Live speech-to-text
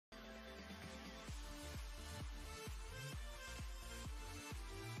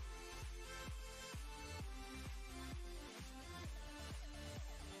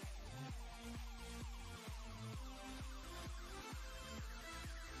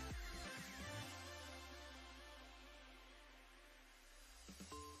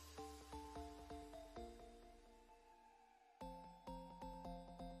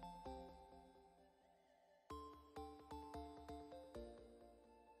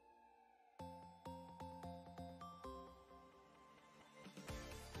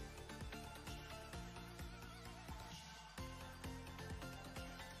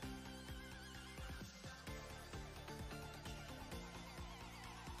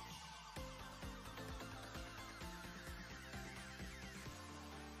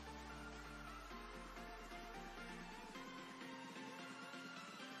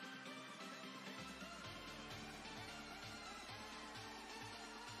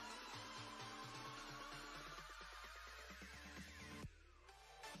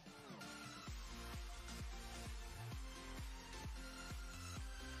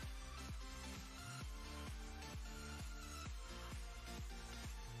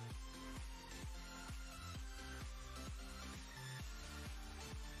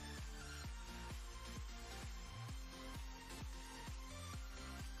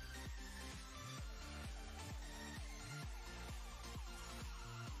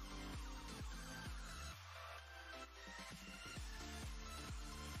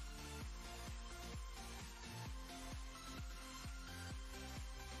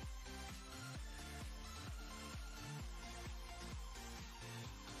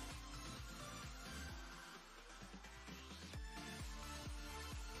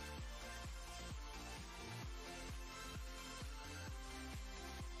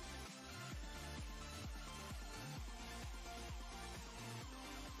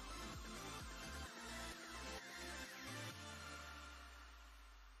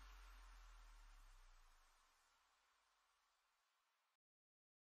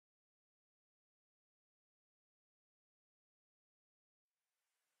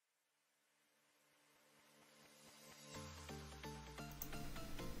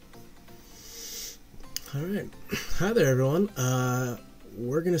Alright, hi there everyone.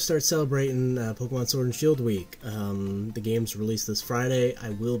 We're going to start celebrating Pokemon Sword and Shield Week. The game's released this Friday.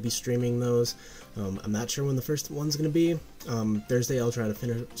 I will be streaming those. I'm not sure when the first one's going to be. Thursday I'll try to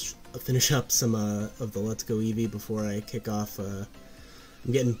finish up some of the Let's Go Eevee before I kick off. I'm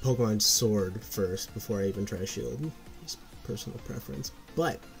getting Pokemon Sword first before I even try Shield. Just personal preference.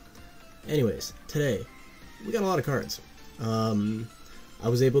 But, anyways, today we got a lot of cards. I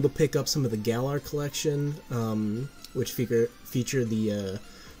was able to pick up some of the Galar Collection, which feature the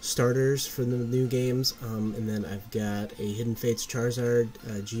starters for the new games, and then I've got a Hidden Fates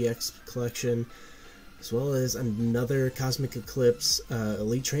Charizard-GX collection, as well as another Cosmic Eclipse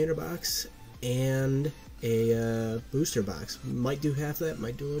Elite Trainer box, and a booster box. Might do half that,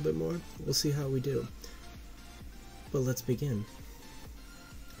 might do a little bit more. We'll see how we do. But let's begin.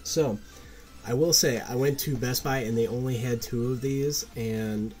 So, I will say, I went to Best Buy and they only had 2 of these,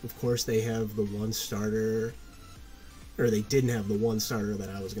 and of course they have the one starter, or they didn't have the one starter that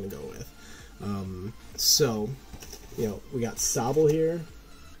I was going to go with. So, you know, we got Sobble here,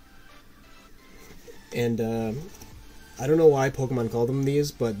 and I don't know why Pokemon called them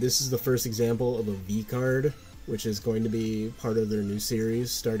these, but this is the first example of a V card, which is going to be part of their new series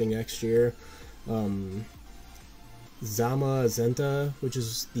starting next year. Zamazenta, which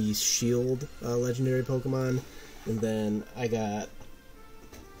is the Shield legendary Pokemon, and then I got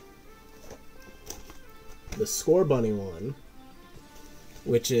the Score Bunny one,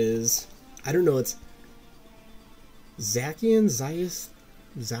 which is, I don't know, it's Zacian,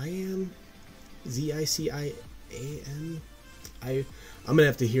 Zian, Z-I-C-I-A-N. I'm gonna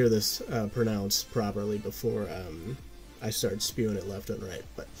have to hear this pronounced properly before I start spewing it left and right,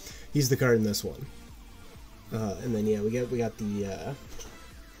 but he's the card in this one. And then yeah, we got the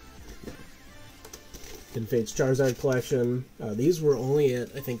Hidden Fates Charizard collection. These were only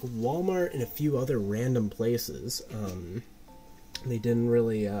at, I think, Walmart and a few other random places. They didn't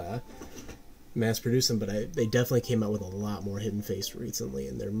really mass produce them, but they definitely came out with a lot more Hidden Fates recently,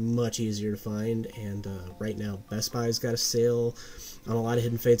 and they're much easier to find. And right now, Best Buy's got a sale on a lot of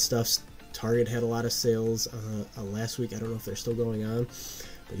Hidden Fates stuff. Target had a lot of sales last week. I don't know if they're still going on,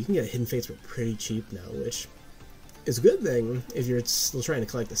 but you can get Hidden Fates for pretty cheap now, which is a good thing if you're still trying to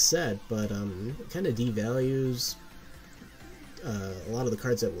collect the set, but it kind of devalues a lot of the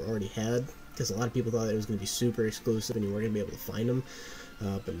cards that we already had, because a lot of people thought it was going to be super exclusive and you weren't going to be able to find them.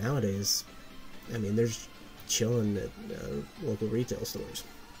 But nowadays, I mean, they're just chilling at local retail stores.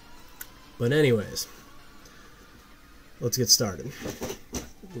 But anyways, let's get started.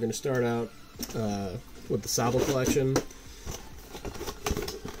 We're going to start out with the Sobble collection.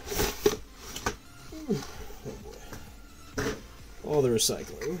 All the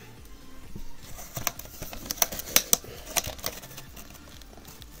recycling.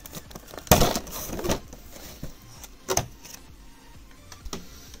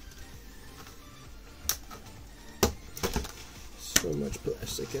 So much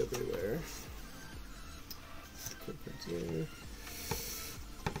plastic everywhere. There.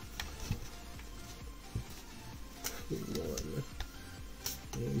 1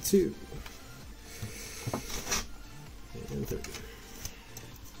 and 2 and 3.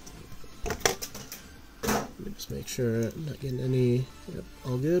 Let me just make sure I'm not getting any. Yep,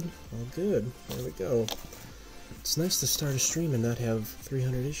 all good? All good. There we go. It's nice to start a stream and not have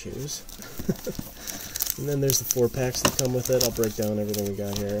 300 issues. And then there's the 4 packs that come with it. I'll break down everything we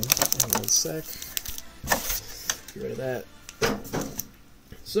got here in 1 sec. Get rid of that.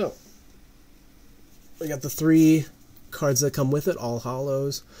 So, we got the 3 cards that come with it, all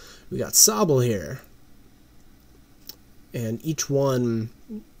holos. We got Sobble here. And each one,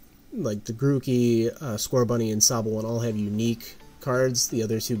 like the Grookey, Score Bunny, and Sobble one, all have unique cards. The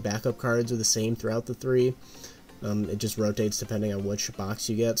other 2 backup cards are the same throughout the 3. It just rotates depending on which box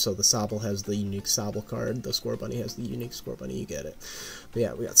you get. So the Sobble has the unique Sobble card. The Score Bunny has the unique Score Bunny. You get it. But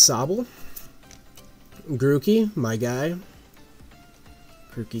yeah, we got Sobble. Grookey, my guy.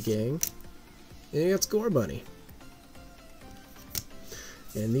 Grookey gang. And you got Score Bunny.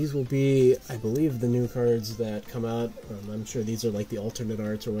 And these will be, I believe, the new cards that come out. I'm sure these are like the alternate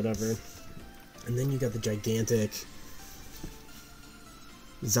arts or whatever. And then you got the gigantic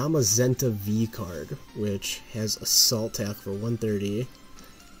Zamazenta V card, which has Assault Tackle for 130.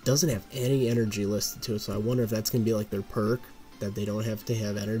 Doesn't have any energy listed to it, so I wonder if that's going to be like their perk, that they don't have to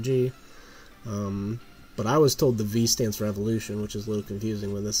have energy. But I was told the V stands for Evolution, which is a little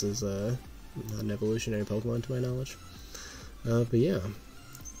confusing when this is not an evolutionary Pokemon to my knowledge. But yeah.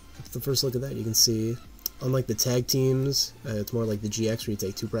 That's the first look at that. You can see, unlike the tag teams, it's more like the GX where you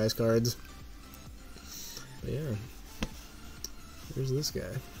take 2 prize cards. But yeah, there's this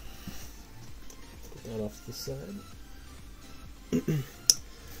guy. Put that off to the side.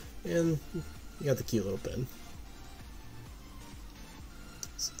 And you got the cute little pin.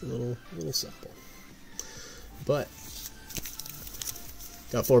 It's a little simple. But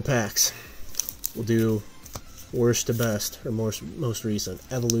got 4 packs. We'll do worst to best, or most recent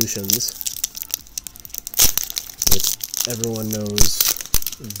evolutions, which everyone knows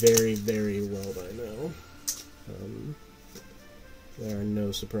very, very well by now. There are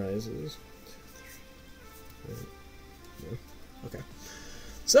no surprises. Yeah. Okay.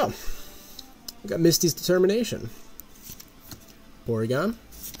 So, we got Misty's Determination, Porygon,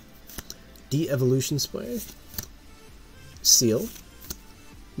 De-Evolution Spray, Seal,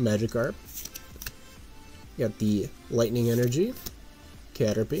 Magikarp. You got the Lightning Energy,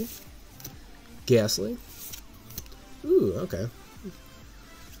 Caterpie, Ghastly. Ooh, okay.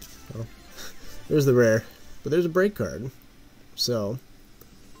 Well, there's the rare, but there's a break card. So,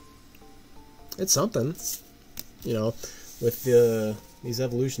 it's something. You know, with these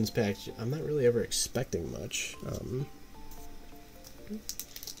evolutions packs, I'm not really ever expecting much.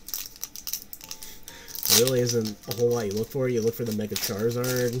 There really isn't a whole lot you look for. You look for the Mega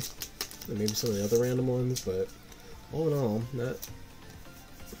Charizard, and maybe some of the other random ones, but all in all, not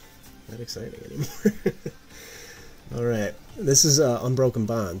exciting anymore. Alright, this is Unbroken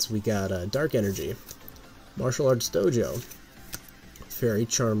Bonds. We got Dark Energy, Martial Arts Dojo, Fairy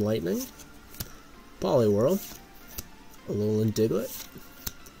Charm Lightning, Poliwhirl, Alolan Diglett,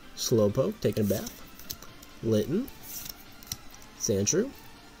 Slowpoke, taking a bath, Litten, Sandshrew,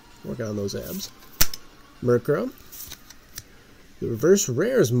 working on those abs, Murkrow. The reverse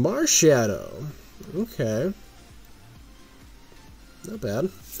rare is Marshadow. Okay. Not bad.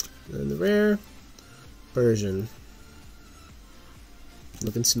 And the rare, Persian.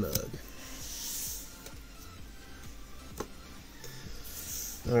 Looking smug.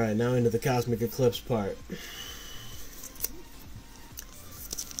 Alright, now into the Cosmic Eclipse part.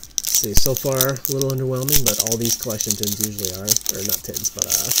 Let's see, so far, a little underwhelming, but all these collection tins usually are. Or not tins, but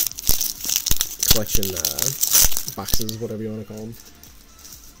collection boxes, whatever you want to call them.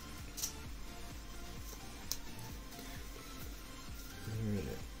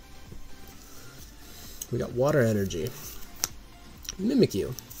 Alright. We got Water Energy,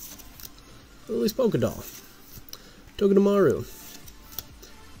 Mimikyu, Lily's Pokédoll, Togedemaru,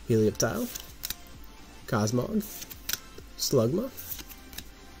 Helioptile, Cosmog, Slugma,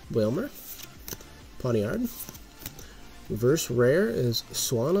 Wilmer, Pawniard. Reverse rare is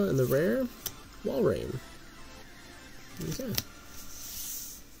Swanna, and the rare, Walrein. Okay.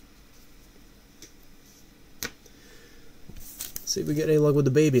 See if we get any luck with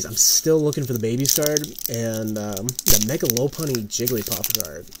the babies. I'm still looking for the babies card, and the Mega Lopunny Jigglypuff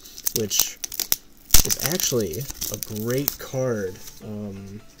card, which is actually a great card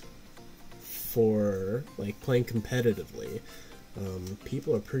for like playing competitively.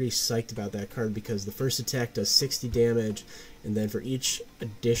 People are pretty psyched about that card because the first attack does 60 damage, and then for each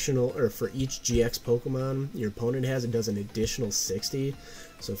additional, or for each GX Pokemon your opponent has, it does an additional 60.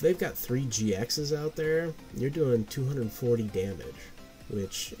 So if they've got 3 GXs out there, you're doing 240 damage,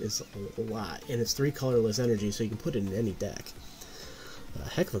 which is a lot. And it's 3 colorless energy, so you can put it in any deck.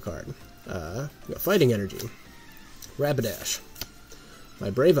 Heck of a card. We got Fighting Energy, Rapidash,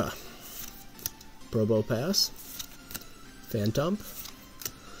 Vibrava, Probopass, Phantump,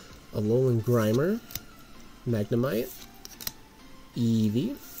 Alolan Grimer, Magnemite,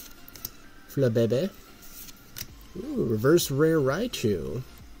 Eevee, Flabebe. Ooh, reverse rare Raichu.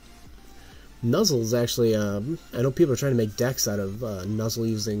 Nuzzle's actually, I know people are trying to make decks out of Nuzzle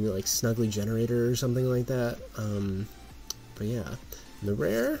using like Snuggly Generator or something like that. But yeah, and the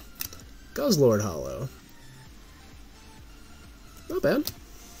rare, Guzzlord Hollow. Not bad.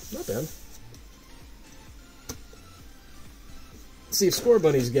 Not bad. Let's see if Score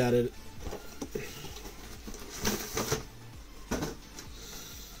Bunny's got it.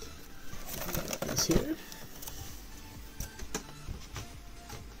 It's here.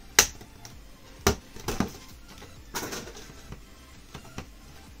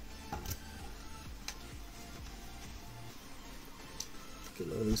 Get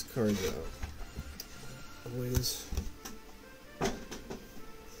all these cards out. Always a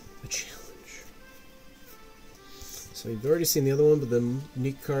challenge. So you've already seen the other one, but the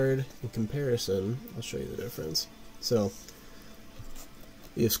unique card in comparison, I'll show you the difference. So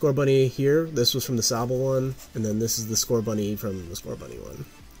you have Score Bunny here. This was from the Sobble one, and then this is the Score Bunny from the Score Bunny one.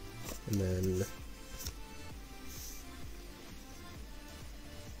 And then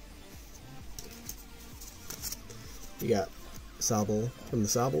you got Sobble from the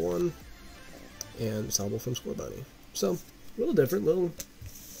Sobble one, and Sobble from Score Bunny. So a little different, little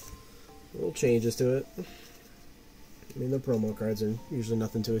little changes to it. I mean, the promo cards are usually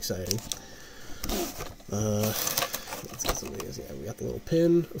nothing too exciting. Let's get some of these. Yeah, we got the little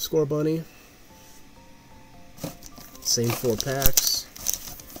pin of Score Bunny. Same 4 packs.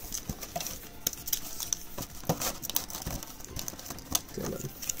 Come on.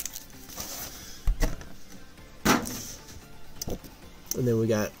 And then we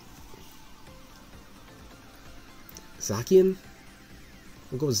got Zacian?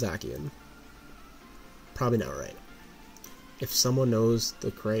 We'll go with Zacian. Probably not right. If someone knows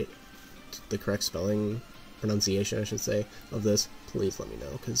the correct spelling, pronunciation I should say, of this, please let me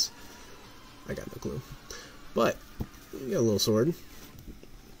know, because I got no clue. But, we got a little sword.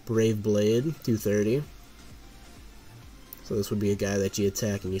 Brave Blade, 230. So this would be a guy that you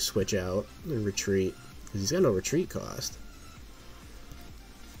attack and you switch out and retreat, because he's got no retreat cost.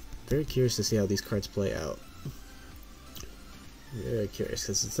 Very curious to see how these cards play out. Very curious,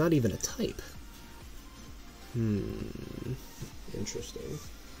 because it's not even a type. Interesting.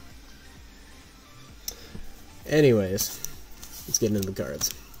 Anyways, let's get into the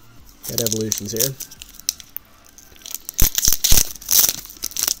cards. Got evolutions here.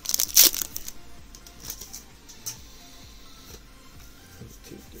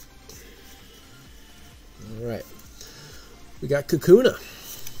 Alright. We got Kakuna,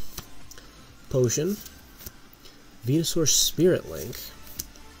 Potion, Venusaur Spirit Link,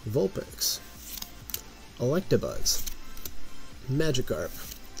 Vulpix, Electabuzz, Magikarp,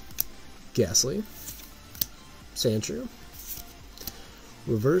 Ghastly, Sandshrew.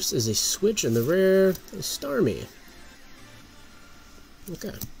 Reverse is a switch, and the rare is Starmie.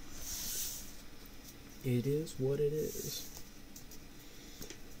 Okay. It is what it is.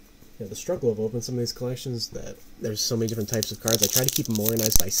 Yeah, the struggle of opening some of these collections, that there's so many different types of cards. I try to keep them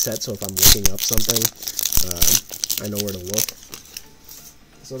organized by set, so if I'm looking up something, I know where to look.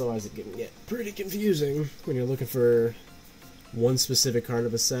 So otherwise it can get pretty confusing when you're looking for one specific card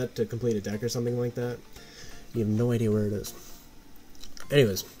of a set to complete a deck or something like that. You have no idea where it is.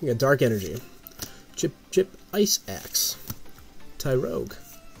 Anyways, we got Dark Energy, Chip Ice Axe, Tyrogue,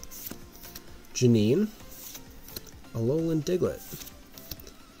 Janine, Alolan Diglett,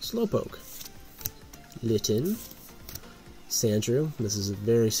 Slowpoke, Litten, Sandshrew. This is a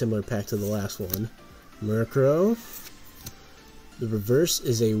very similar pack to the last one. Murkrow. The reverse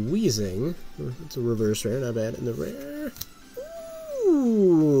is a Weezing. It's a reverse rare, not bad. And the rare...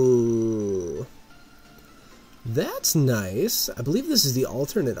 Ooh! That's nice. I believe this is the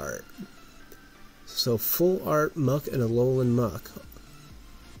alternate art. So full art Muck and Alolan Muck.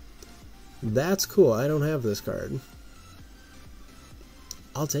 That's cool. I don't have this card.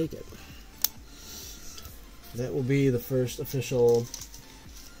 I'll take it. That will be the first official...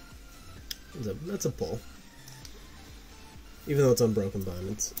 That's a pull. Even though it's Unbroken Bond,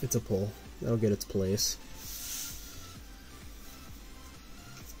 it's a pull. That'll get its place.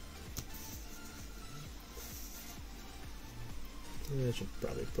 Yeah, I should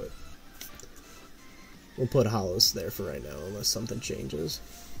probably put... We'll put Hollows there for right now, unless something changes.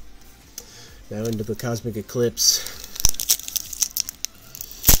 Now into the Cosmic Eclipse.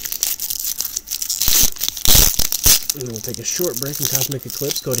 And we'll take a short break from Cosmic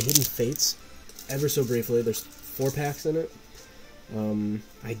Eclipse, go to Hidden Fates, ever so briefly. There's 4 packs in it.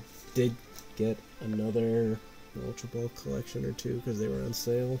 I did get another Ultra Ball collection or 2 because they were on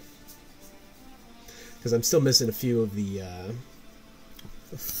sale. Because I'm still missing a few of the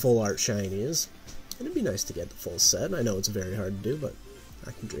full art shinies. And it'd be nice to get the full set. I know it's very hard to do, but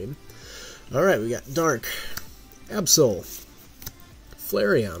I can dream. Alright, we got Dark, Absol,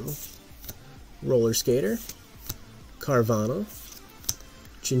 Flareon, Roller Skater, Carvana,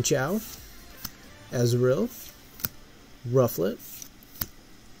 Chinchou, Azurill, Rufflet,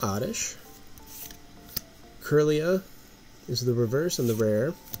 Oddish, Kirlia is the reverse, and the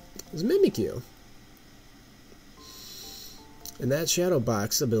rare is Mimikyu. And that Shadow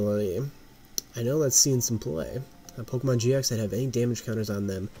Box ability, I know that's seen some play. Pokemon GX that have any damage counters on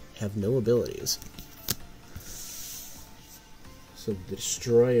them have no abilities. So the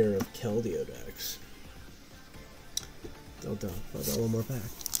Destroyer of Keldeo decks. Oh, duh. I got one more pack.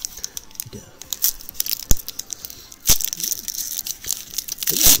 Duh.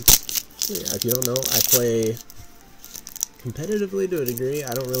 Yeah, if you don't know, I play competitively to a degree.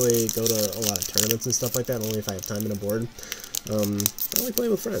 I don't really go to a lot of tournaments and stuff like that, only if I have time and a board. I like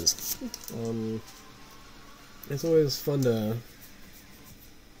playing with friends. It's always fun to,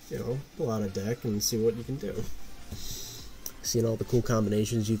 you know, pull out a deck and see what you can do. Seeing all the cool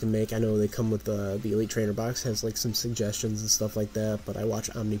combinations you can make. I know they come with the Elite Trainer box, has like some suggestions and stuff like that, but I watch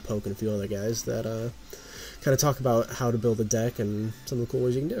OmniPoke and a few other guys that kind of talk about how to build a deck and some of the cool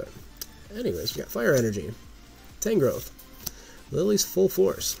ways you can do it. Anyways, we got Fire Energy, Tangrowth, Lily's Full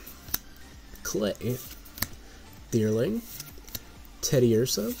Force, Clay, Deerling,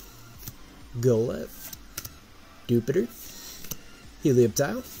 Teddiursa, Golett, Jupiter,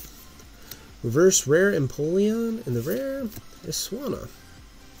 Helioptile, Reverse Rare Empoleon, and the rare is Swanna.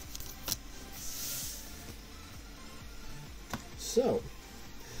 So,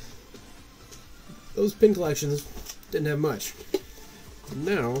 those pin collections didn't have much.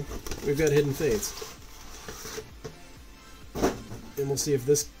 Now, we've got Hidden Fates. And we'll see if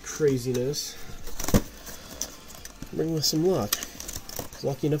this craziness brings us some luck. I was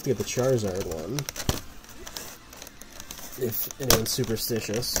lucky enough to get the Charizard one. If anyone's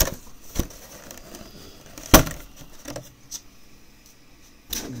superstitious.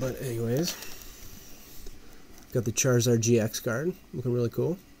 But anyways, got the Charizard-GX card, looking really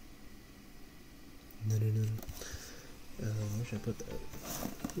cool. Where should I put that?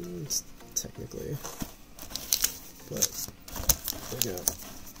 It's technically, but I got.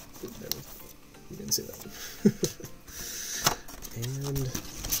 You didn't see that. And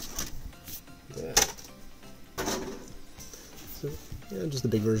that. So yeah, just a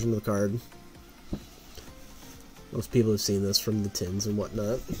big version of the card. Most people have seen this from the tins and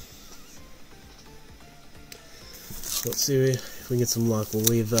whatnot. Let's see if we can get some luck. We'll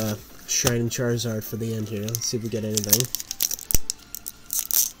leave Shining Charizard for the end here. Let's see if we get anything.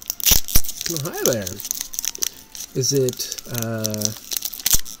 Oh, hi there. Is it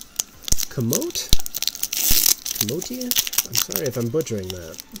Komote? Komote? I'm sorry if I'm butchering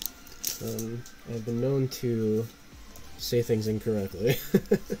that. I've been known to say things incorrectly.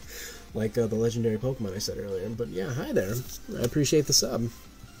 Like the legendary Pokemon I said earlier. But yeah, hi there. I appreciate the sub.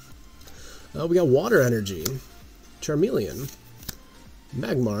 We got Water Energy, Charmeleon,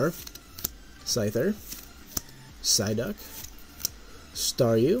 Magmar, Scyther, Psyduck,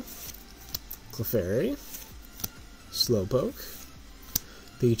 Staryu, Clefairy, Slowpoke,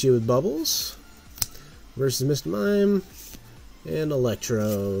 Pikachu with Bubbles, versus Mist Mime, and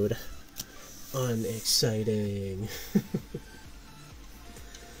Electrode. Unexciting.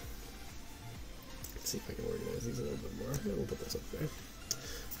 Let's see if I can organize these a little bit more. We'll put this up there.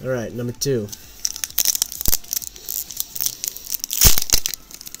 Alright, number 2.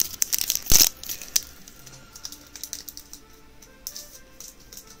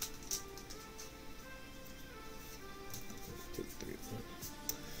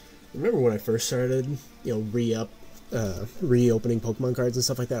 Remember when I first started, reopening Pokemon cards and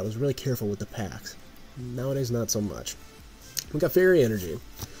stuff like that, I was really careful with the packs. Nowadays, not so much. We got Fairy Energy,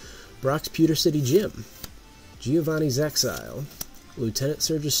 Brock's Pewter City Gym, Giovanni's Exile, Lieutenant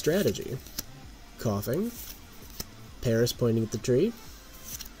Surge's Strategy, Coughing, Paris Pointing at the Tree.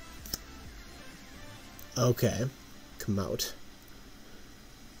 Okay, come out.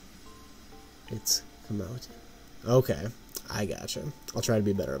 It's come out. Okay, I gotcha. I'll try to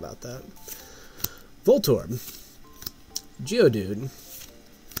be better about that. Voltorb, Geodude,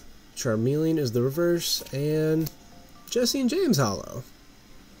 Charmeleon is the reverse, and Jesse and James Hollow.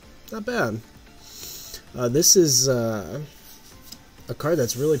 Not bad. This is a card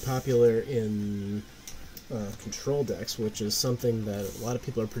that's really popular in control decks, which is something that a lot of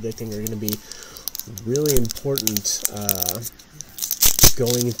people are predicting are going to be really important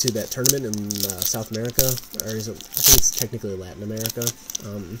going into that tournament in South America, or is it, I think it's technically Latin America.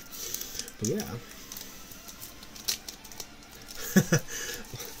 But yeah.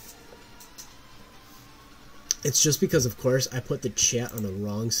 It's just because, of course, I put the chat on the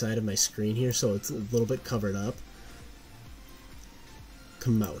wrong side of my screen here, so it's a little bit covered up.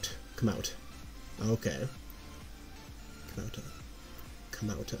 Come out. Come out. Okay. Come out. Come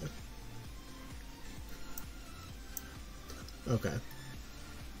out. Okay.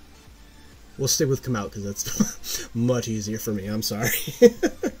 We'll stick with come out because that's much easier for me. I'm sorry.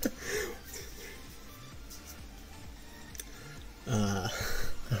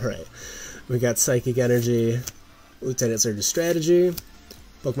 Alright. We got Psychic Energy, Lieutenant Surge's Strategy,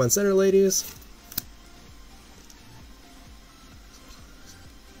 Pokemon Center Ladies.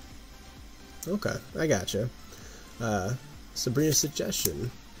 Okay, I gotcha. Sabrina's Suggestion,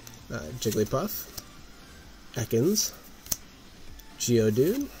 Jigglypuff, Ekans,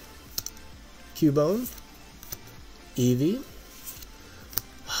 Geodude, Cubone, Eevee,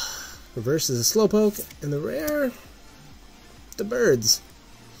 reverse is a Slowpoke, and the rare, the birds.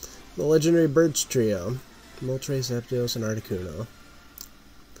 The legendary Birds Trio, Moltres, Zapdos, and Articuno.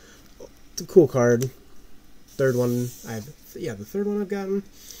 It's a cool card. Third one the third one I've gotten.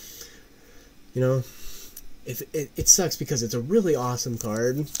 You know, if it sucks because it's a really awesome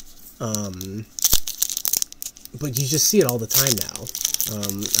card, but you just see it all the time now.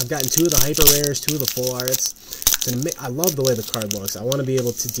 I've gotten 2 of the hyper rares, 2 of the full arts. And I love the way the card looks. I want to be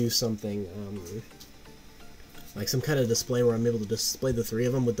able to do something like some kind of display where I'm able to display the 3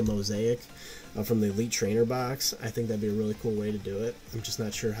 of them with the mosaic from the Elite Trainer box. I think that'd be a really cool way to do it. I'm just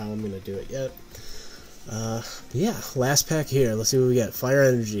not sure how I'm going to do it yet. Yeah, last pack here. Let's see what we get. Fire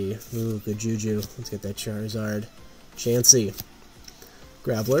Energy. Ooh, good juju. Let's get that Charizard. Chansey.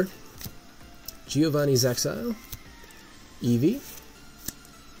 Graveler. Giovanni's Exile. Eevee.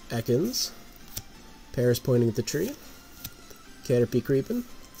 Ekans. Paris pointing at the tree. Caterpie creeping.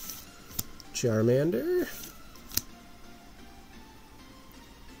 Charmander.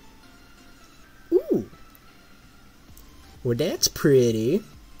 Ooh. Well, that's pretty.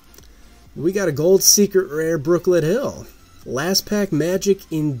 We got a gold secret rare Brooklet Hill. Last pack magic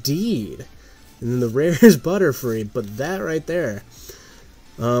indeed. And then the rare is Butterfree, but that right there.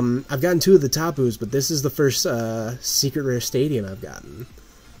 I've gotten 2 of the Tapus, but this is the first secret rare Stadium I've gotten.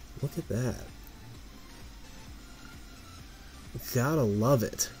 Look at that. Gotta love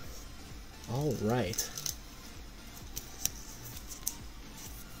it. Alright.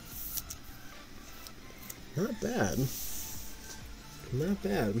 Not bad. Not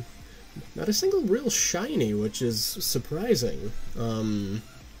bad. Not a single real shiny, which is surprising.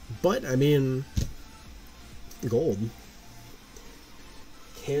 But, I mean, gold.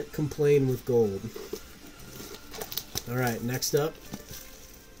 Can't complain with gold. Alright, next up,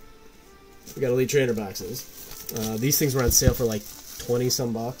 we got Elite Trainer boxes. These things were on sale for like 20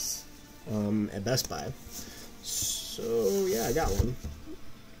 some bucks at Best Buy. So, yeah, I got one.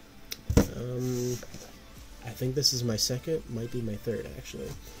 I think this is my second, might be my third, actually.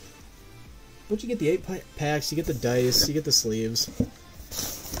 But you get the 8 packs, you get the dice, you get the sleeves.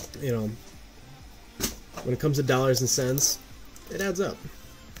 You know, when it comes to dollars and cents, it adds up.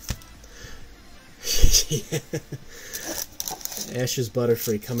 Yeah. Ash's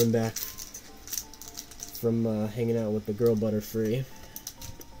Butterfree coming back from hanging out with the girl Butterfree.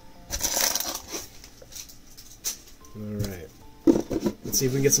 Alright. Let's see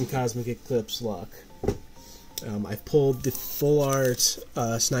if we can get some Cosmic Eclipse luck. I've pulled the full art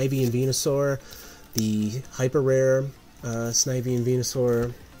Snivy and Venusaur, the hyper rare Snivy and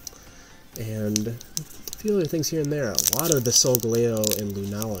Venusaur, and a few other things here and there. A lot of the Solgaleo and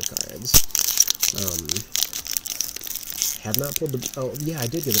Lunala cards. Have not pulled the... Oh, yeah, I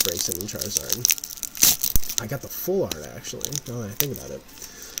did get a Braixen and Charizard. I got the full art, actually, now that I think about it.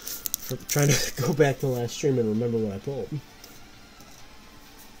 For trying to go back to the last stream and remember what I pulled.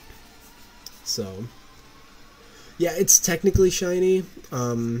 So... yeah, it's technically shiny,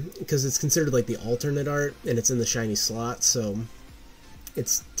 because it's considered like the alternate art, and it's in the shiny slot, so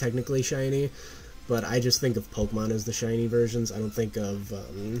it's technically shiny, but I just think of Pokemon as the shiny versions. I don't think of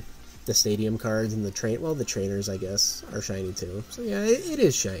the Stadium cards and the trainers, I guess, are shiny too. So yeah, it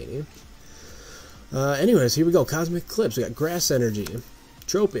is shiny. Anyways, here we go. Cosmic Eclipse. We got Grass Energy,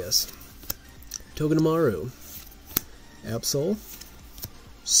 Tropius, Togedemaru, Absol,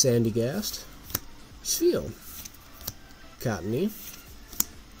 Sandygast, Spheal, Cottony,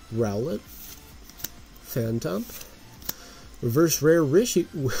 Rowlet, Phantom, Reverse Rare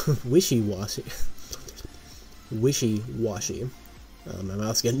Wishy-Washy. Wishy-Washy. My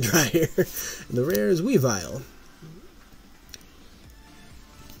mouth's getting dry here. And the rare is Weavile.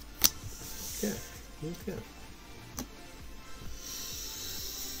 Okay.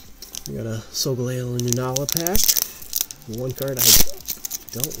 We got a Solgaleo and Lunala pack. One card I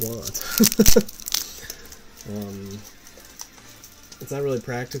don't want. It's not really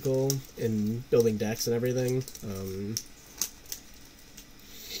practical in building decks and everything.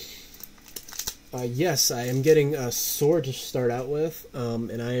 Yes, I am getting a sword to start out with,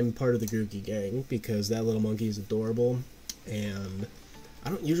 and I am part of the Grookey gang because that little monkey is adorable. And I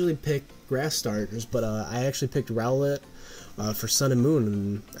don't usually pick grass starters, but I actually picked Rowlet for Sun and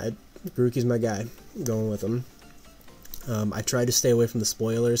Moon, and Grookey's my guy. I'm going with him. I tried to stay away from the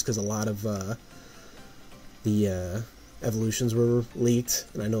spoilers because a lot of the evolutions were leaked,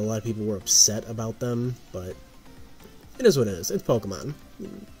 and I know a lot of people were upset about them, but it is what it is. It's Pokemon.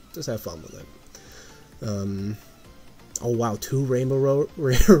 Just have fun with it. Oh wow, 2 Rainbow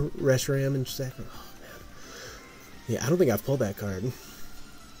Reshiram and Sack. Oh man. Yeah, I don't think I've pulled that card.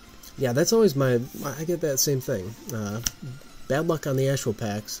 Yeah, that's always I get that same thing. Bad luck on the actual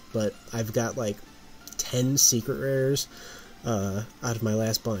packs, but I've got like 10 secret rares out of my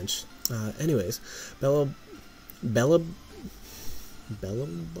last bunch. Anyways, Bellaba.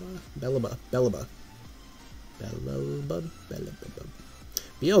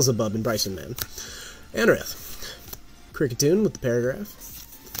 Beelzebub and Bryson Man. Anorith. Cricketune with the paragraph.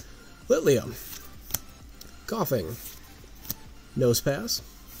 Litleo. Coughing. Nosepass,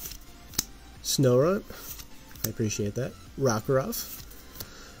 Snorunt, I appreciate that, Rockruff,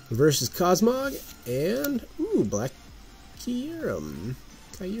 reverse is Cosmog, and, ooh, Black Kyurem.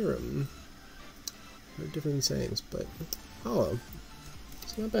 They're different sayings, but hollow.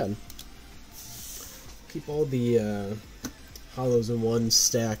 It's not bad. Keep all the hollows in one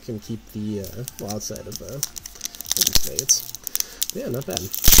stack and keep the well, outside of these nuggets. Yeah, not bad.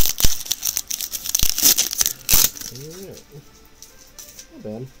 Alright. Not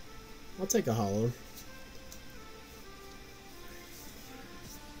bad. I'll take a hollow.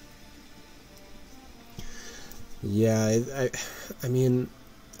 Yeah, I mean,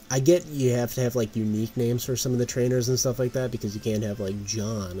 I get you have to have like unique names for some of the trainers and stuff like that because you can't have like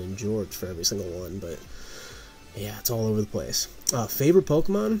John and George for every single one, but yeah, it's all over the place. Favorite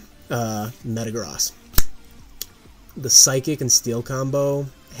Pokemon? Metagross. The Psychic and Steel combo,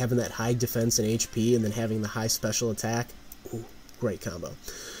 having that high defense and HP and then having the high special attack, ooh, great combo.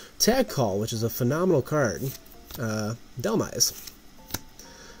 Tag Call, which is a phenomenal card. Delmise.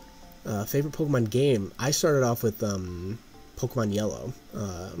 Favorite Pokemon game? I started off with Pokemon Yellow.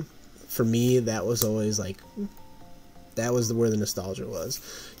 For me, that was always like, that was where the nostalgia was.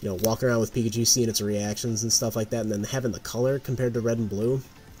 You know, walking around with Pikachu, seeing its reactions and stuff like that, and then having the color compared to Red and Blue,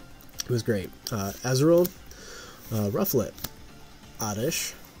 it was great. Azurill, Rufflet,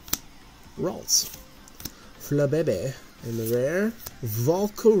 Oddish, Ralts, Flabebe, and the rare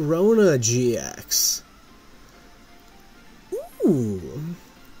Volcarona-GX. Ooh.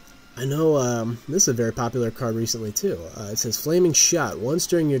 I know this is a very popular card recently too. It says Flaming Shot. Once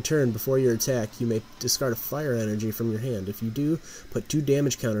during your turn before your attack, you may discard a fire energy from your hand. If you do, put 2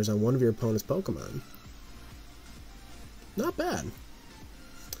 damage counters on one of your opponent's Pokemon. Not bad.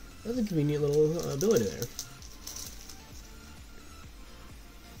 That's a convenient little ability there.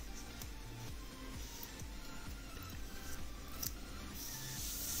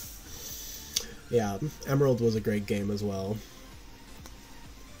 Yeah, Emerald was a great game as well.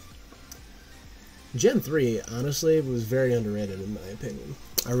 Gen 3, honestly, was very underrated in my opinion.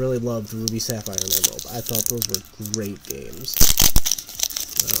 I really loved Ruby, Sapphire, and Emerald. I thought those were great games.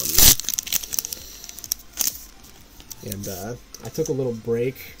 I took a little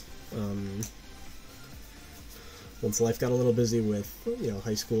break once life got a little busy with, you know,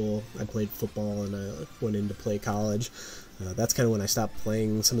 high school. I played football and I went in to play college. That's kind of when I stopped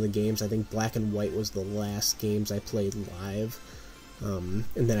playing some of the games. I think Black and White was the last games I played live. And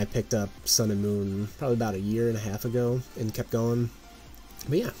then I picked up Sun and Moon probably about 1.5 years ago and kept going.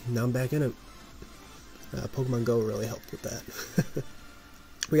 But yeah, now I'm back in it. Pokemon Go really helped with that.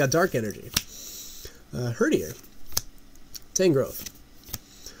 We got Dark Energy, Herdier, Tangrowth,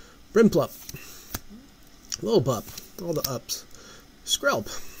 Brimplup, Lillipup, all the ups, Skrelp,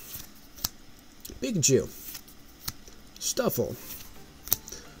 Pikachu, Stuffle,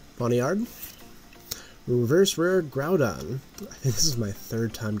 Pawniard, reverse rare Groudon. I think this is my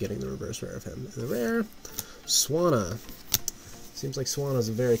 3rd time getting the reverse rare of him. And the rare Swanna. Seems like Swanna is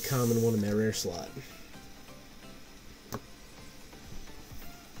a very common one in that rare slot.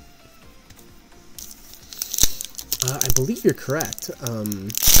 I believe you're correct.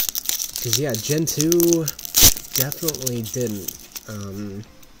 Because yeah, Gen 2 definitely didn't.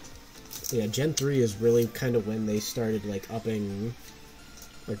 Yeah, Gen 3 is really kind of when they started like upping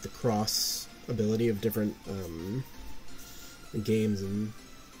like the cross ability of different games and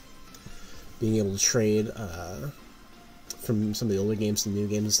being able to trade from some of the older games to new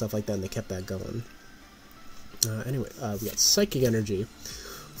games and stuff like that, and they kept that going. Anyway, we got Psychic Energy,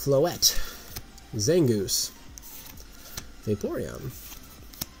 Floette, Zangoose, Vaporeon,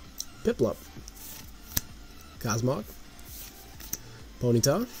 Piplup, Cosmog,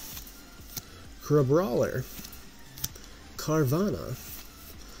 Ponyta, Crabrawler, Carvana.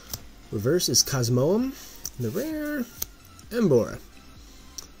 Reverse is Cosmoem, and the rare Emboar,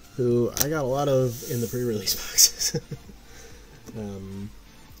 who I got a lot of in the pre-release boxes.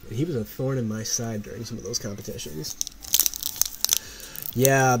 He was a thorn in my side during some of those competitions.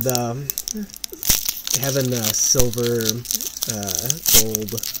 Yeah, having silver,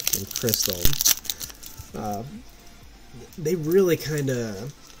 gold, and crystal, they really kind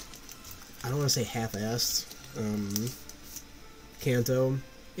of, I don't want to say half-assed Kanto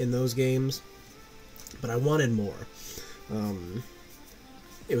in those games, but I wanted more.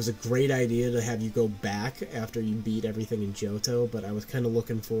 It was a great idea to have you go back after you beat everything in Johto, but I was kind of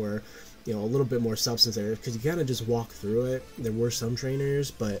looking for, you know, a little bit more substance there, because you kind of just walk through it. There were some trainers,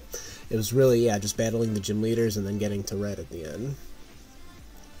 but it was really, yeah, just battling the gym leaders and then getting to Red at the end,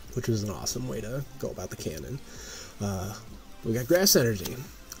 which was an awesome way to go about the canon. We got Grass Energy,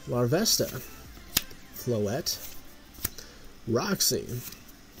 Larvesta, Floette, Roxy,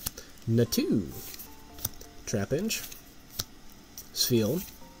 Natu, Trapinch, Spheal,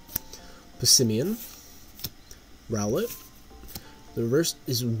 Passimian, Rowlet. The reverse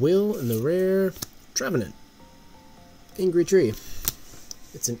is Will, and the rare, Trevenant. Angry Tree.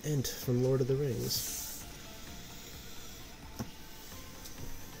 It's an Ent from Lord of the Rings.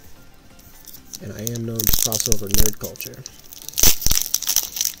 And I am known to cross over nerd culture.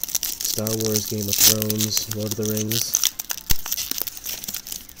 Star Wars, Game of Thrones, Lord of the Rings.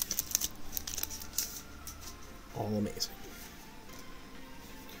 All amazing.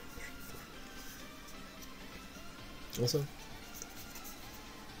 Also,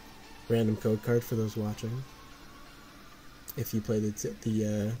 random code card for those watching. If you play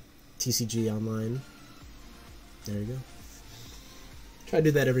the TCG online, there you go. Try to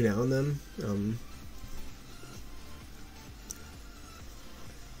do that every now and then.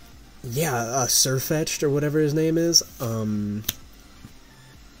 Yeah, Surfetched or whatever his name is.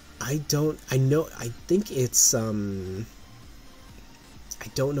 I think it's I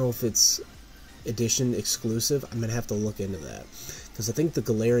don't know if it's edition exclusive. I'm gonna have to look into that, because I think the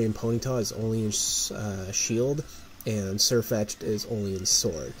Galarian Ponyta is only in Shield and Surfetched is only in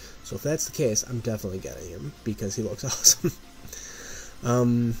Sword. So if that's the case, I'm definitely getting him because he looks awesome.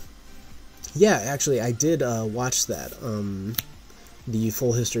 Yeah, actually I did watch that, the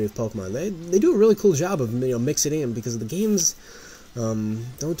full history of Pokemon. They do a really cool job of mixing it in, because the games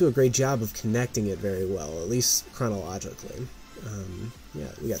don't do a great job of connecting it very well, at least chronologically.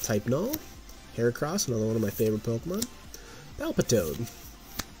 Yeah, we got Type Null, Heracross, another one of my favorite Pokemon, Palpitoad,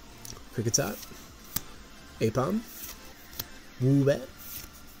 Kricketot, Apom, Woobat,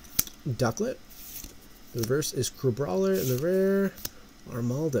 Ducklet. The reverse is Crabrawler, and the rare,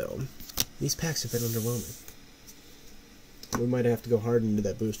 Armaldo. These packs have been underwhelming. We might have to go hard into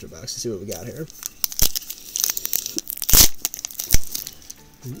that booster box to see what we got here.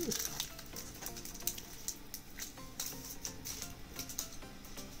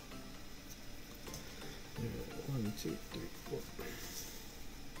 One, two, three, four.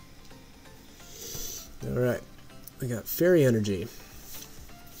 Alright. We got Fairy Energy.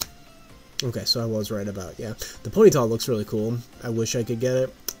 Okay, so I was right about, yeah. The Ponyta looks really cool. I wish I could get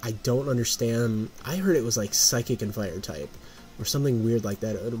it. I don't understand. I heard it was like Psychic and Fire type, or something weird like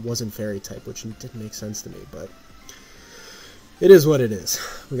that. It wasn't Fairy type, which didn't make sense to me, but it is what it is.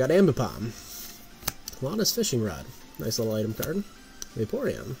 We got Ambipom, Lana's Fishing Rod, nice little item card,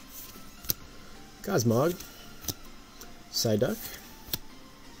 Vaporeon, Cosmog, Psyduck,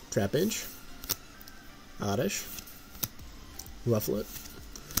 Trapinch, Oddish, Rufflet.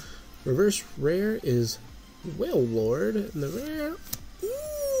 Reverse rare is Wailord, and the rare,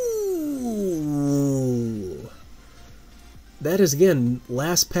 ooh, that is again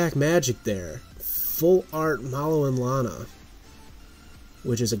last pack magic there. Full art Mallow and Lana,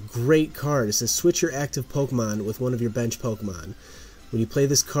 which is a great card. It says switch your active Pokemon with one of your bench Pokemon. When you play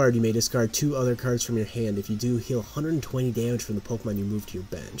this card, you may discard 2 other cards from your hand. If you do, heal 120 damage from the Pokemon you move to your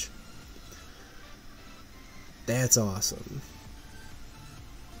bench. That's awesome.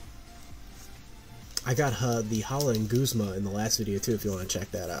 I got the Hala and Guzma in the last video too, if you want to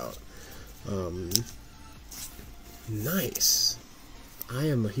check that out. Nice. I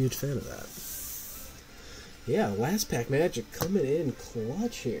am a huge fan of that. Yeah, last pack magic coming in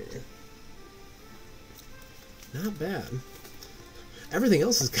clutch here. Not bad. Everything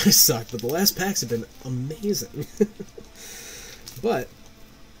else has kind of sucked, but the last packs have been amazing. But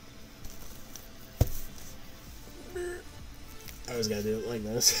I always gotta do it like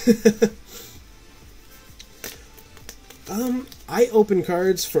this. I open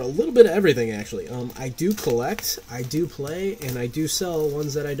cards for a little bit of everything, actually. I do collect, I do play, and I do sell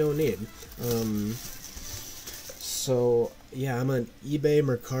ones that I don't need. So, yeah, I'm an eBay,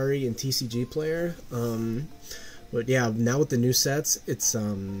 Mercari, and TCG player. But yeah, now with the new sets, it's,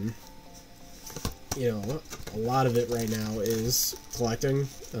 you know, a lot of it right now is collecting.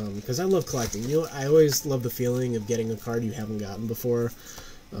 Because I love collecting. You know, I always love the feeling of getting a card you haven't gotten before.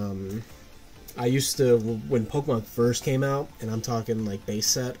 I used to, when Pokemon first came out, and I'm talking like base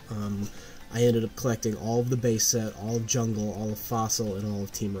set, I ended up collecting all of the base set, all of Jungle, all of Fossil, and all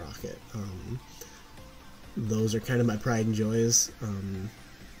of Team Rocket. Those are kind of my pride and joys.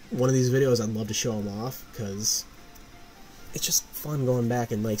 One of these videos, I'd love to show them off, because it's just fun going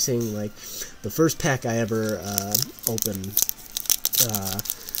back and like seeing like the first pack I ever opened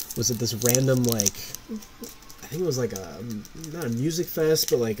was at this random, like, I think it was like a, not a music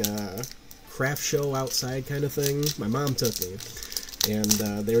fest, but like a craft show outside kind of thing. My mom took me, and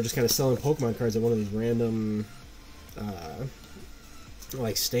they were just kind of selling Pokemon cards at one of these random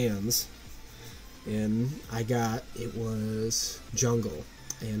like stands, and it was Jungle,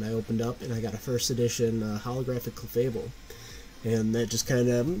 and I opened up and I got a first edition holographic Clefable, and that just kind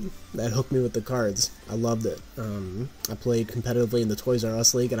of that hooked me with the cards. I loved it. I played competitively in the Toys R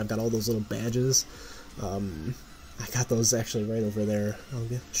Us League, and I've got all those little badges. I got those actually right over there. I'll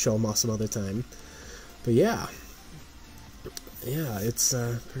show them off some other time. But yeah, it's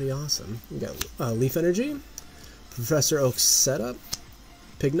pretty awesome. We got Leaf Energy, Professor Oak's Setup,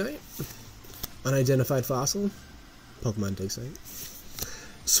 Pignite, Unidentified Fossil, Pokemon Dig Site,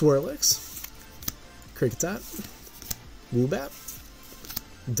 Swirlix, Kricketot, Woobat,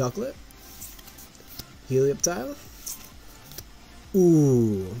 Ducklet, Helioptile.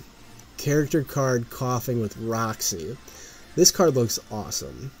 Ooh, character card Coughing with Roxy. This card looks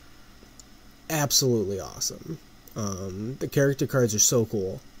awesome. Absolutely awesome. The character cards are so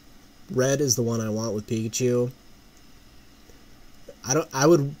cool. Red is the one I want with Pikachu.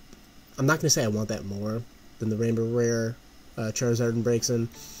 I'm not gonna say I want that more than the Rainbow Rare Charizard and Braixen,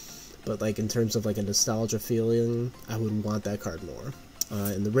 but like in terms of like a nostalgia feeling, I would want that card more.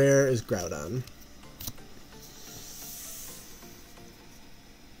 And the rare is Groudon.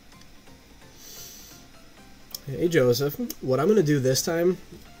 Hey Joseph, what I'm gonna do this time,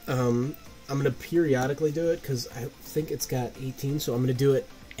 I'm going to periodically do it because I think it's got 18, so I'm going to do it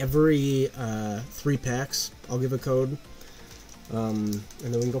every 3 packs. I'll give a code, and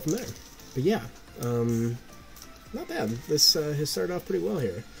then we can go from there. But yeah, not bad. This has started off pretty well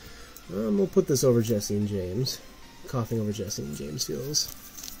here. We'll put this over Jesse and James. Coughing over Jesse and James feels.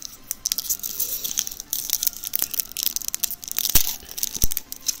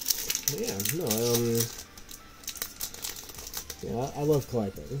 Yeah, no, yeah, I love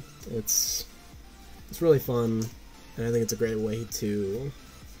collecting. It's really fun, and I think it's a great way to,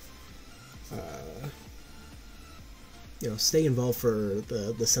 stay involved for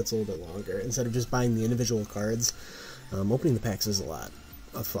the sets a little bit longer instead of just buying the individual cards. Opening the packs is a lot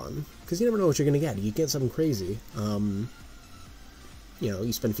of fun because you never know what you're gonna get. You get something crazy.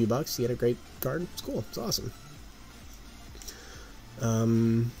 You spend a few bucks, you get a great card. It's cool. It's awesome.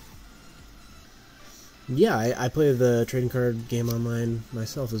 Yeah, I play the trading card game online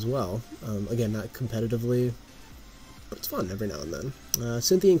myself as well. Again, not competitively, but it's fun every now and then.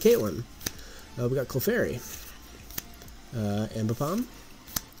 Cynthia and Caitlin. We got Clefairy, Ambipom,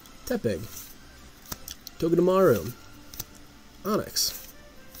 Tepig, Togedemaru, Onix,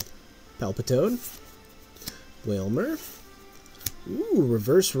 Palpitoad, Wailmer. Ooh,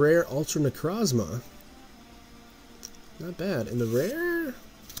 Reverse Rare Ultra Necrozma. Not bad. And the rare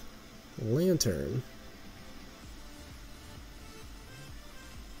Lantern.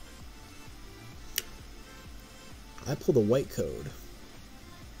 I pulled a white code.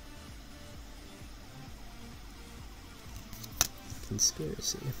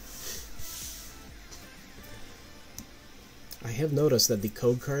 Conspiracy. I have noticed that the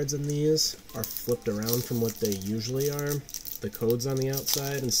code cards in these are flipped around from what they usually are. The code's on the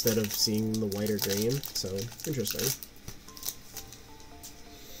outside instead of seeing the white or green, so interesting.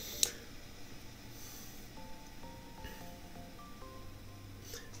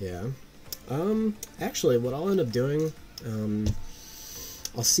 Yeah. Actually, what I'll end up doing,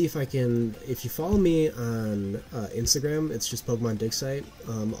 I'll see if I can, if you follow me on Instagram, it's just Pokemon Dig Site,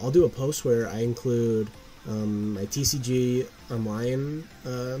 I'll do a post where I include my TCG online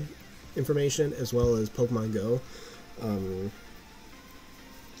information as well as Pokemon Go.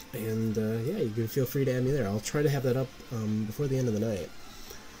 Yeah, you can feel free to add me there. I'll try to have that up before the end of the night.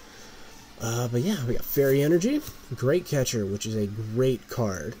 But yeah, we got Fairy Energy, Great Catcher, which is a great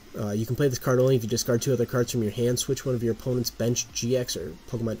card. You can play this card only if you discard 2 other cards from your hand, switch one of your opponent's bench GX or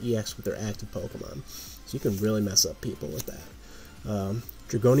Pokemon EX with their active Pokemon. So you can really mess up people with that.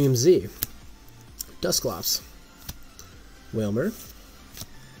 Dragonium Z, Dusclops, Wailmer,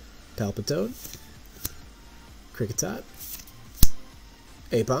 Palpitoad, Kricketot,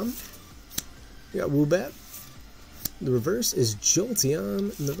 Apom. We got Woobat. The reverse is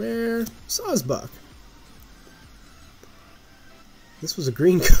Jolteon, and the rare, Sawsbuck. This was a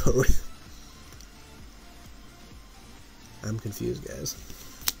green code. I'm confused, guys.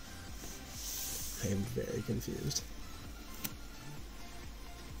 I am very confused.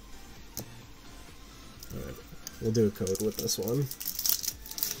 Alright, we'll do a code with this one.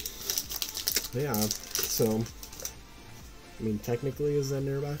 Yeah, so, I mean, technically, is that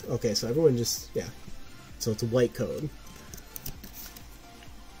nearby? Okay, so everyone just, yeah. So it's a white code.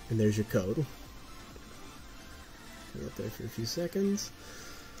 And there's your code. Go up there for a few seconds.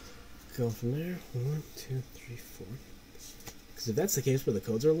 Go from there. 1, 2, 3, 4. Because if that's the case where the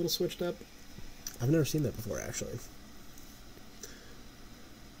codes are a little switched up, I've never seen that before, actually.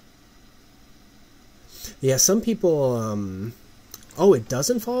 Yeah, some people, oh, it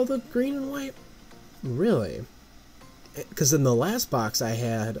doesn't follow the green and white? Really? Because in the last box I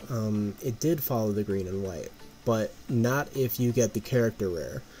had, it did follow the green and white, but not if you get the character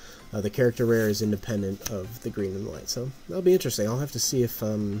rare. The character rare is independent of the green and white, so that'll be interesting. I'll have to see if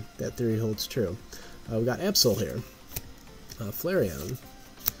that theory holds true. We got Absol here, Flareon,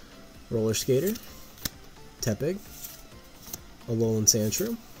 Roller Skater, Tepig, Alolan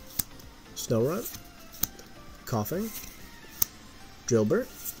Sandshrew, Snorunt, Coughing, Drillburt,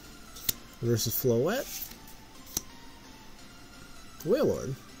 versus Floette,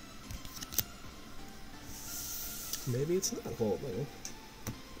 Wailord. Maybe it's not holding.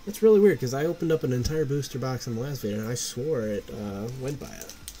 That's really weird, because I opened up an entire booster box in the last video, and I swore it went by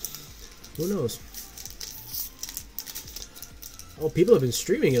it. Who knows? Oh, people have been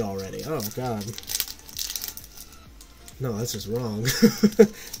streaming it already. Oh, God. No, that's just wrong.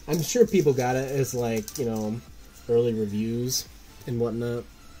 I'm sure people got it as, like, you know, early reviews and whatnot.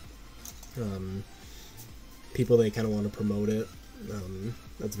 People, they kind of want to promote it.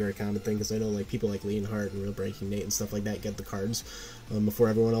 That's a very common thing, because I know, like, people like Leonhardt and Real Breaking Nate and stuff like that get the cards before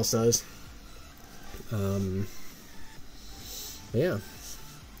everyone else does. Yeah.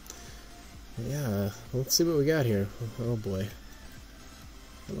 Yeah, let's see what we got here. Oh boy.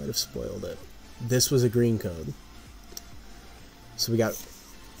 I might have spoiled it. This was a green code. So we got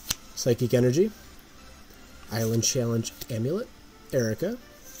Psychic Energy, Island Challenge Amulet, Erica,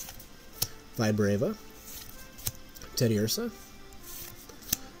 Vibrava, Teddiursa,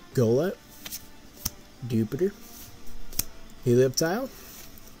 Golett, Jupiter, Helioptile,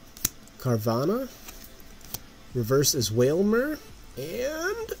 Carvana, reverse is Wailmer,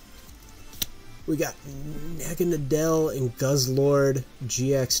 and we got Naganadel and Guzzlord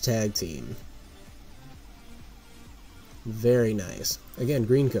GX Tag Team. Very nice. Again,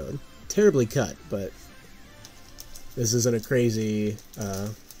 green code. Terribly cut, but this isn't a crazy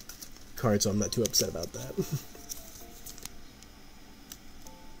card, so I'm not too upset about that.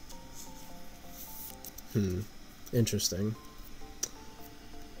 Interesting.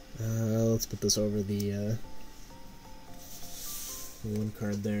 Let's put this over the one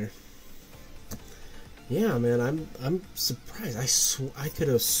card there. Yeah, man, I'm surprised. I could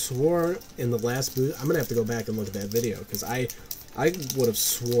have swore in the last boot. I'm gonna have to go back and look at that video, because I would have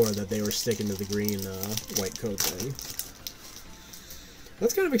swore that they were sticking to the green white coat thing.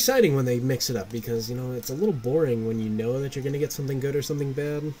 That's kind of exciting when they mix it up, because, you know, it's a little boring when you know that you're gonna get something good or something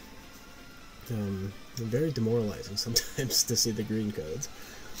bad. Very demoralizing sometimes to see the green codes.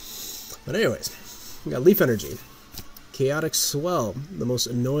 But anyways, we got Leaf Energy, Chaotic Swell, the most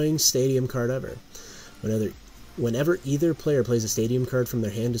annoying stadium card ever. Whenever either player plays a stadium card from their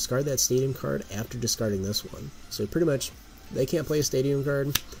hand, discard that stadium card after discarding this one. So pretty much, they can't play a stadium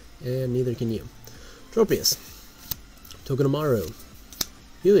card, and neither can you. Tropius, Togedemaru,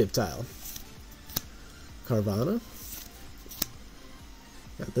 Helioptile, Carvana.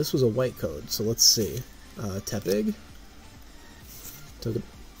 Yeah, this was a white code, so let's see. Tepig.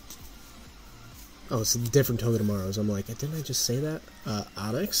 Oh, it's a different Togedemaru. I'm like, didn't I just say that?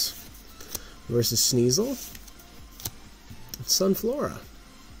 Onyx versus Sneasel. Sunflora.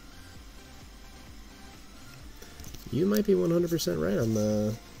 You might be 100% right on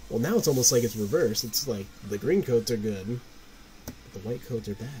the... Well, now it's almost like it's reversed. It's like the green coats are good, but the white coats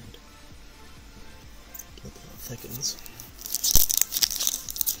are bad. Let that thickens.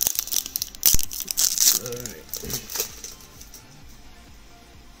 Alright.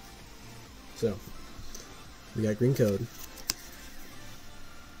 So, we got green code.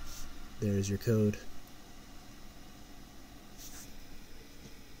 There's your code.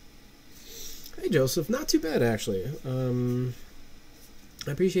 Hey Joseph, not too bad actually.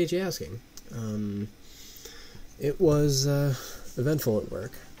 I appreciate you asking. It was eventful at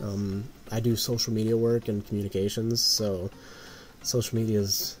work. I do social media work and communications, so social media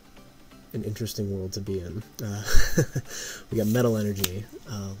is an interesting world to be in. We got Metal Energy,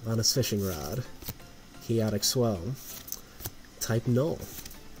 Lana's Fishing Rod, Chaotic Swell, Type Null,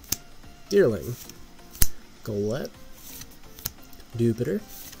 Deerling, Golett, Jupiter,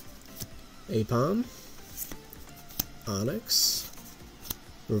 Apom, Onyx,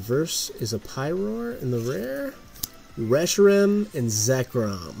 reverse is a Pyroar in the rare, Reshiram, and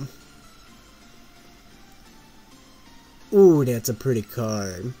Zekrom. Ooh, that's a pretty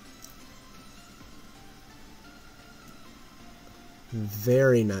card.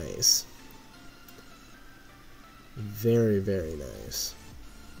 Very nice. Very, very nice.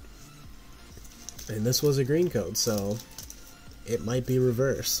 And this was a green code, so it might be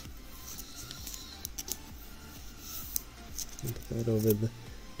reverse. Put that over the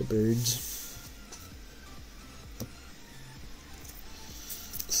birds.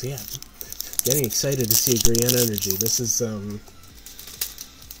 So yeah, getting excited to see Green Energy. This is,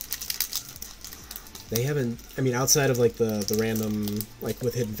 they haven't, I mean, outside of like the random, like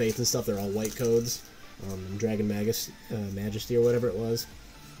with Hidden Faith and stuff, they're all white codes. Dragon Majesty or whatever it was.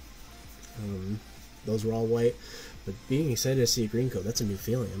 Those were all white. But being excited to see a green code, that's a new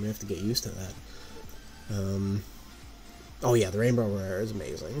feeling. I'm going to have to get used to that. Oh yeah, the Rainbow Rare is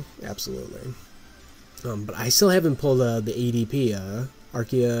amazing. Absolutely. But I still haven't pulled the ADP,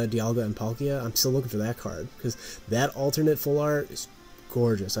 Archaea, Dialga, and Palkia. I'm still looking for that card, because that alternate full art is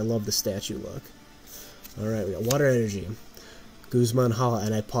gorgeous. I love the statue look. Alright, we got Water Energy. Guzman Hala,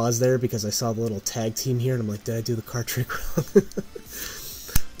 and I paused there because I saw the little tag team here, and I'm like, did I do the card trick wrong?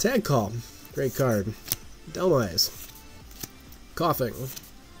 Tag Call. Great card. Delmise. Coughing.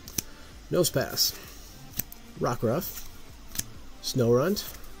 Nosepass. Rockruff. Snorunt.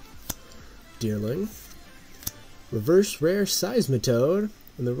 Deerling. Reverse Rare Seismitoad.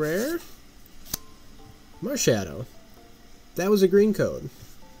 And the rare, Marshadow. That was a green code.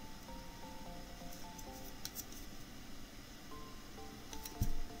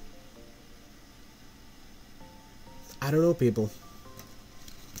 I don't know, people.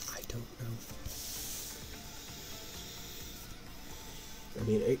 I don't know. I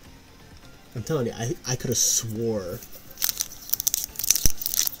mean, I'm telling you, I could have swore.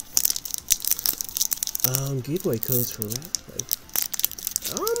 Giveaway codes for Rapid.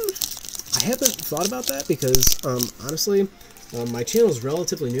 I haven't thought about that because, honestly, my channel is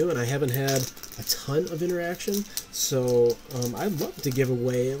relatively new and I haven't had a ton of interaction. So, I'd love to give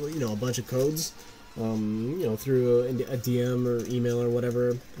away, you know, a bunch of codes. You know, through a DM or email or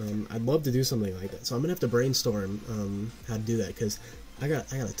whatever. I'd love to do something like that. So I'm gonna have to brainstorm how to do that, because I got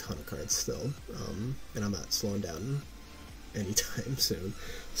a ton of cards still, and I'm not slowing down anytime soon.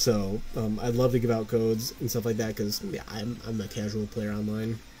 So I'd love to give out codes and stuff like that, because yeah, I'm a casual player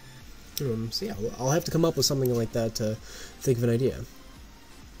online. So yeah, I'll have to come up with something like that to think of an idea.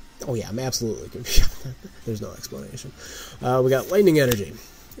 Oh yeah, I'm absolutely confused. There's no explanation. We got Lightning Energy,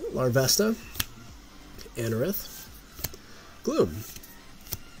 Larvesta. Anorith, Gloom,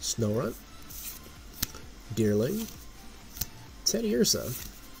 Snorunt, Deerling, Teddiursa,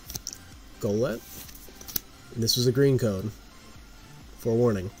 Golett, and this was a green code.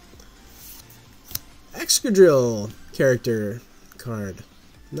 Forewarning. Excadrill character card.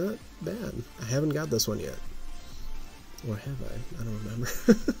 Not bad. I haven't got this one yet. Or have I? I don't remember.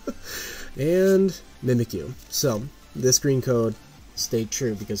 And Mimikyu. So, this green code stayed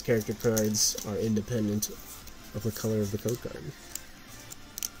true because character cards are independent of the color of the code card.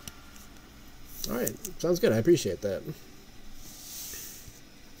 Alright, sounds good. I appreciate that.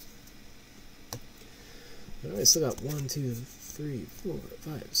 Alright, still got 1, 2, 3, 4,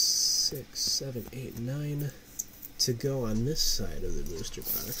 5, 6, 7, 8, 9 to go on this side of the booster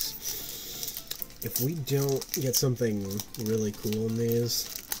box. If we don't get something really cool in these,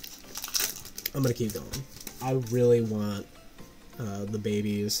 I'm going to keep going. I really want the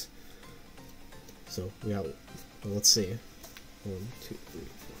babies. So we got, well, let's see. 1, 2,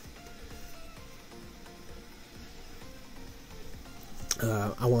 3,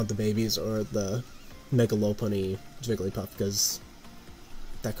 4. I want the babies or the Mega Lopunny Jigglypuff because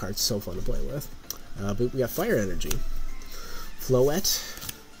that card's so fun to play with. But we got Fire Energy, Floette,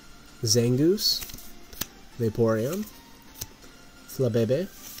 Zangoose, Vaporeon, Flabebe,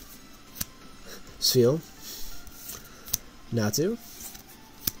 Seal, Natu,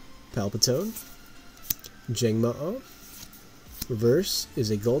 Palpitoad, Jangmo-o. Reverse is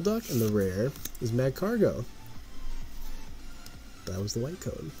a Golduck, and the rare is Magcargo. That was the white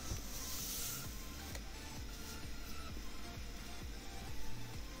code.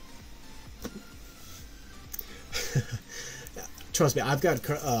 Trust me, I've got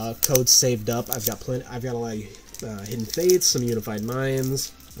codes saved up. I've got plenty. I've got a lot of Hidden Fates, some Unified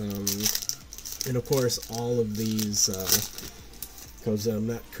Minds, and of course all of these codes that I'm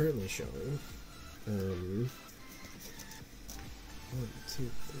not currently showing. 1, 2, 3,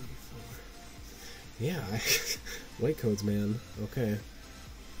 4. Yeah, white codes, man. Okay.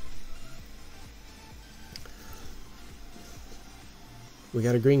 We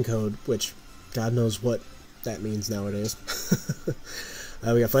got a green code, which God knows what that means nowadays.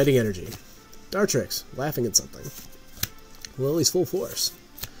 We got Fighting Energy, Dartrix, laughing at something, Lily's Full Force,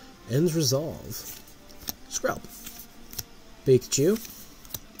 Ends Resolve, Skrelp, Pikachu,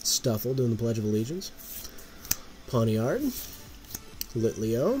 Stuffle doing the Pledge of Allegiance, Pawniard,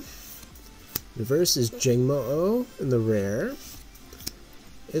 Litleo. Reverse is Jangmo-o, and the rare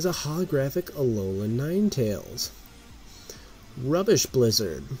is a holographic Alolan Ninetales. Rubbish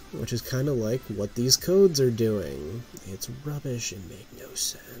Blizzard, which is kind of like what these codes are doing. It's rubbish and make no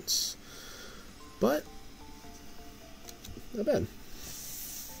sense. But, not bad.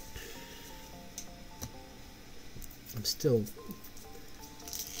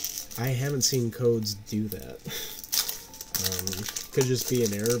 I haven't seen codes do that. Could just be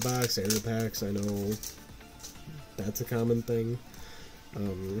an error box, error packs, I know that's a common thing.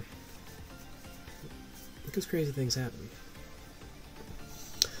 Because crazy things happen.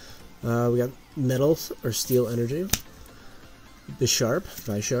 We got Metal or Steel Energy, Visharp,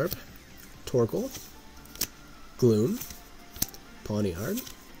 Torkoal, Gloom, Pawniard,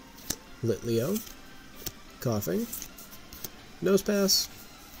 Litleo, Coughing, Nosepass,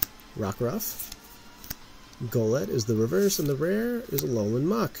 Rockruff. Golett is the reverse, and the rare is Alolan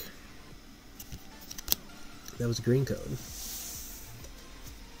Muck. That was a green code.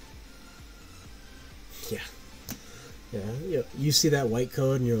 Yeah, you see that white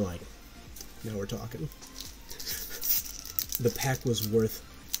code and you're like, now we're talking. The pack was worth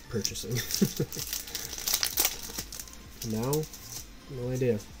purchasing. Now, no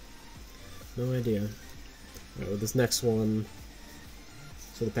idea. Alright, with this next one,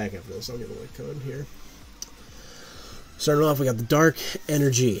 so the pack after this, I'll get the white code here. Starting off, we got the Dark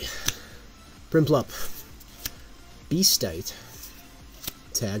Energy, Primplup, Beastite,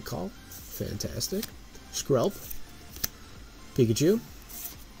 Tag Call, fantastic, Skrelp, Pikachu,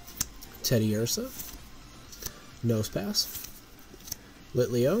 Teddiursa, Nosepass,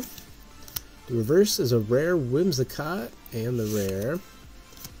 Litleo. The reverse is a rare Whimsicott, and the rare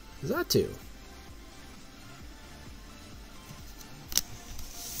Xatu.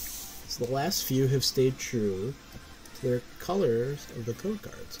 So the last few have stayed true to their colors of the code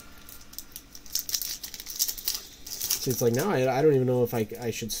cards. So it's like now I don't even know if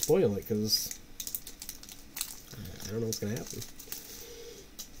I should spoil it, because I don't know what's going to happen.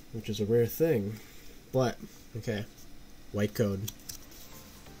 Which is a rare thing. But, okay. White code.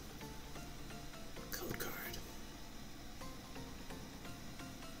 Code card.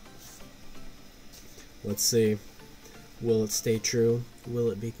 Let's see. Will it stay true? Will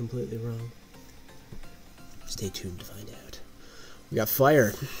it be completely wrong? Stay tuned to find out. We got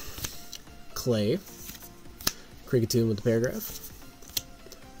Fire. Clay. Kricketune with the Paragraph.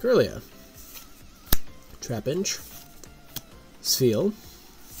 Kirlia. Trapinch. Spheal.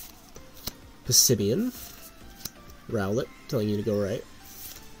 Pisibian. Rowlet, telling you to go right.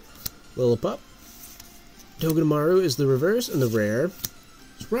 Lillipup. Togedemaru is the reverse, and the rare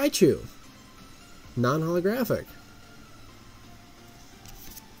is Raichu. Non-holographic.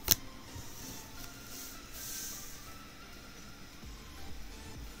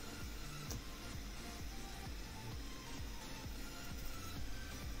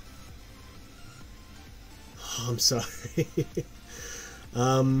 Oh, I'm sorry.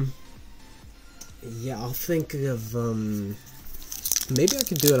 Yeah, I'll think of, maybe I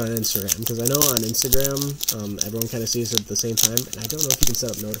could do it on Instagram, because I know on Instagram, everyone kind of sees it at the same time, and I don't know if you can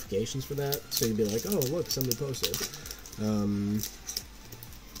set up notifications for that, so you'd be like, oh, look, somebody posted.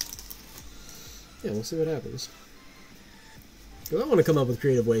 Yeah, we'll see what happens. Because I want to come up with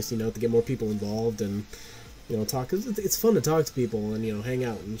creative ways, to get more people involved, and, talk, because it's fun to talk to people, and, hang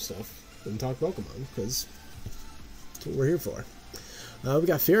out and stuff, and talk Pokemon, because that's what we're here for. We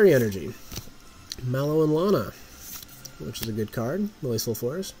got Fairy Energy. Mallow and Lana, which is a good card. Release Full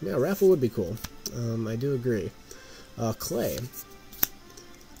Force. Yeah, Raffle would be cool. I do agree. Clay.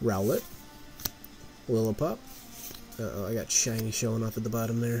 Rowlet. Lillipup. Uh-oh, I got shiny showing off at the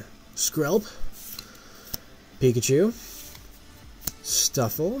bottom there. Skrelp. Pikachu.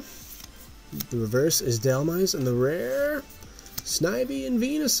 Stuffle. The reverse is Dhelmise, and the rare Snivy and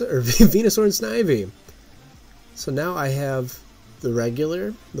Venusaur, or Venusaur and Snivy. So now I have the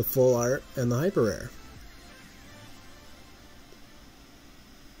regular, the full art, and the hyper rare.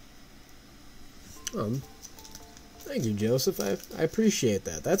 Thank you, Joseph. I appreciate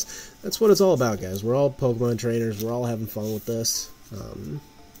that. That's what it's all about, guys. We're all Pokemon trainers. We're all having fun with this.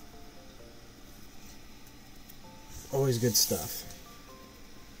 Always good stuff.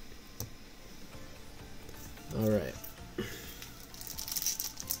 All right.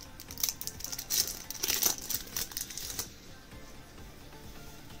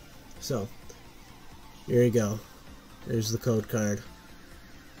 So, here you go. There's the code card.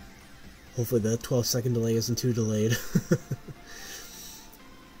 Hopefully the 12-second delay isn't too delayed.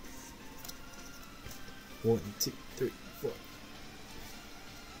 1, 2, 3, 4.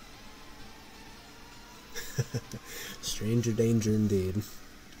 Stranger danger indeed.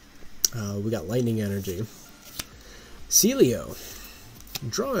 We got Lightning Energy. Celio.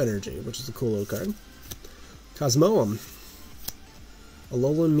 Draw Energy, which is a cool little card. Cosmoem.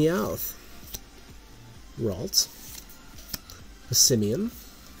 Alolan Meowth, Ralts, Simeon,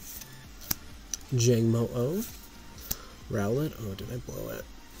 Jangmo-O, Rowlet. Oh, did I blow it?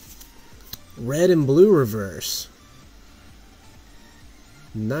 Red and blue reverse.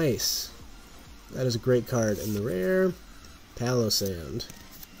 Nice. That is a great card. And the rare, Palossand.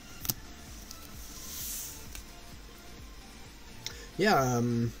 Yeah,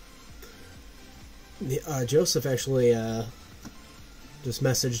 Joseph actually just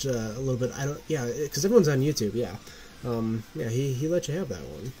messaged a little bit. Yeah, because everyone's on YouTube. Yeah, yeah, he let you have that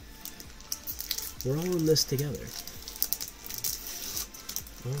one. We're all in this together.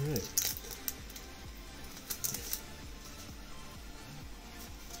 All right.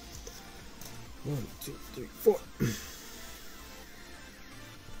 One, two, three, four.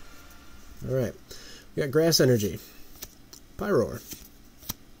 All right. We got Grass Energy, Pyroar,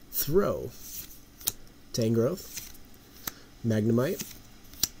 Throw, Tangrowth, Magnemite,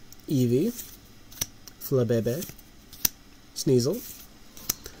 Eevee, Flabébé, Sneasel,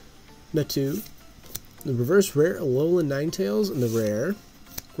 Natu, the reverse rare Alolan Ninetales, and the rare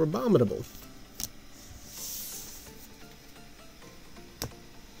Crabominable.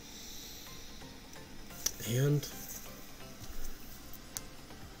 And,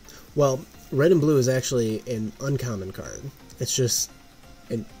 well, red and blue is actually an uncommon card. It's just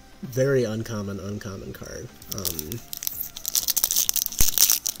a very uncommon card.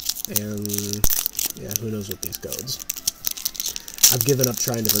 And, yeah, who knows with these codes. I've given up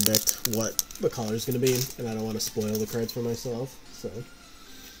trying to predict what the color is going to be, and I don't want to spoil the cards for myself, so.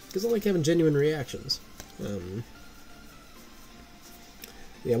 Because I like having genuine reactions.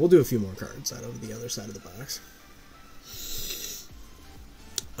 Yeah, we'll do a few more cards out of the other side of the box.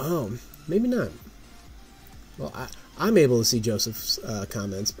 Oh, maybe not. Well, I'm able to see Joseph's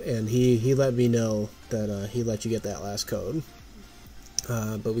comments, and he let me know that he let you get that last code.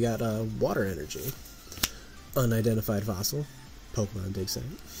 But we got Water Energy, Unidentified Fossil, Pokemon Dig Site,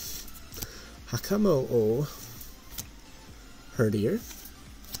 Hakamo-O, Herdier,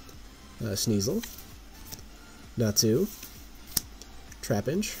 Sneasel, Natu,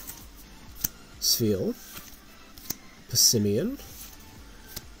 Trapinch, Spheal, Passimian,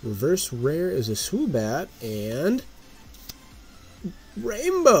 reverse rare is a Swoobat, and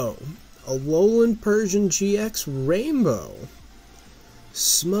Rainbow! Alolan Persian GX Rainbow!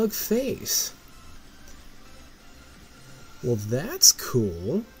 Smug Face. Well, that's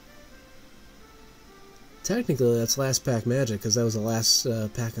cool. Technically, that's last pack magic, because that was the last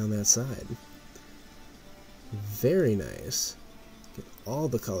pack on that side. Very nice. Get all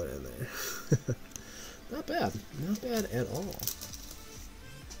the color in there. Not bad. Not bad at all.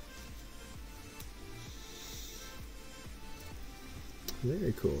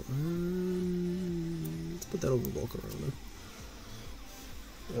 Very cool. Let's put that over Volcarona then.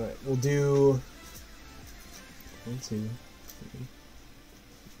 Alright, we'll do 1, 2, 3,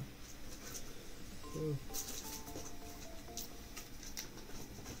 4.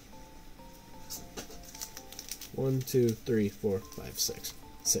 1, 2, 3, 4, 5, 6.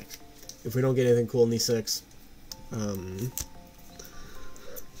 6. If we don't get anything cool in these 6,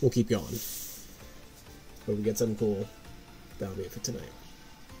 we'll keep going. If we get something cool, that'll be it for tonight.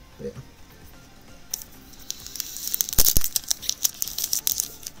 But yeah.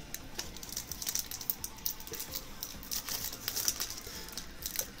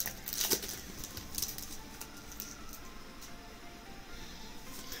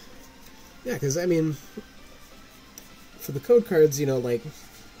 Yeah, because, I mean, for the code cards, you know, like,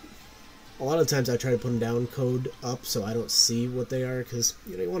 a lot of times I try to put them down code up so I don't see what they are, because,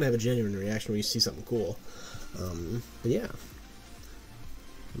 you know, you want to have a genuine reaction when you see something cool. But yeah.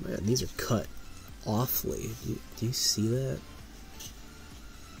 Man, these are cut awfully. Do you see that?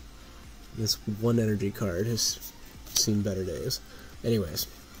 This one energy card has seen better days. Anyways,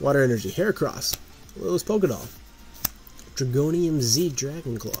 Water Energy, Heracross, Lilith Pokédoll, Dragonium Z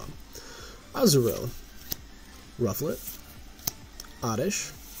Dragonclaw, Azuro, Rufflet,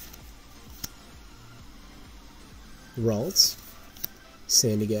 Oddish, Ralts,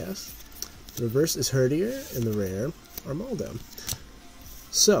 Sandygast, the reverse is Herdier, and the rare Armaldo.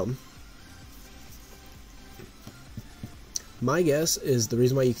 So, my guess is the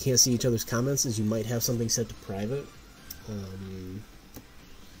reason why you can't see each other's comments is you might have something set to private.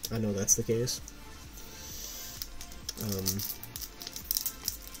 I know that's the case.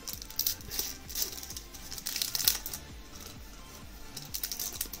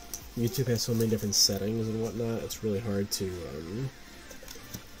 YouTube has so many different settings and whatnot, it's really hard to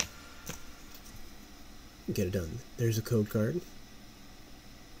get it done. There's a code card.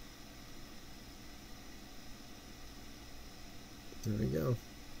 There we go.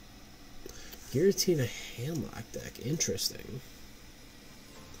 Giratina Hamlock deck. Interesting.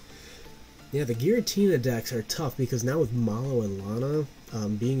 Yeah, the Giratina decks are tough because now with Malo and Lana,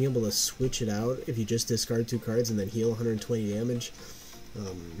 being able to switch it out if you just discard 2 cards and then heal 120 damage,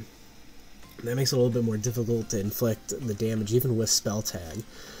 that makes it a little bit more difficult to inflict the damage even with Spell Tag.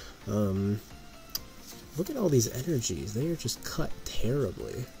 Look at all these energies. They are just cut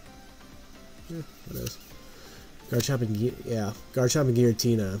terribly. Yeah, what is? Garchomp and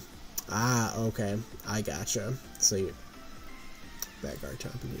Giratina. Ah, okay. I gotcha. So you... That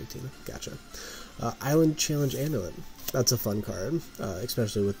Garchomp and Giratina. Gotcha. Island Challenge Amulet. That's a fun card,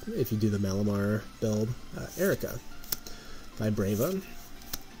 especially with if you do the Malamar build. Erica. Vibrava.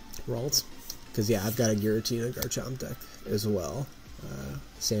 Ralt. Because, yeah, I've got a Giratina Garchomp deck as well.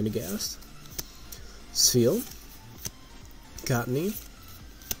 Sandygast. Sfeel. Cottonee.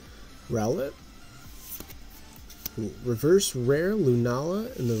 Rowlet. Reverse Rare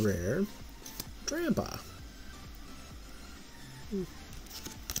Lunala in the rare. Drampa.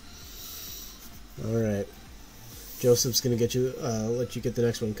 Alright. Joseph's gonna get you, let you get the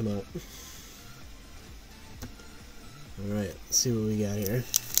next one come out. Alright, let's see what we got here.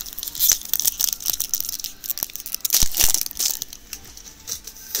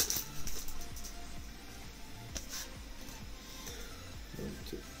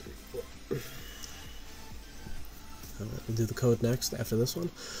 We'll do the code next after this one.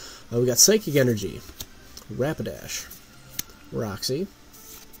 We got Psychic Energy, Rapidash, Roxy,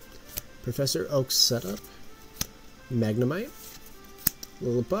 Professor Oak's Setup, Magnemite,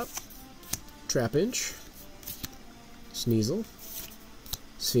 Lillipup, Trapinch, Sneasel,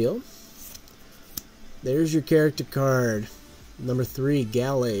 Sfeel. There's your character card. Number 3,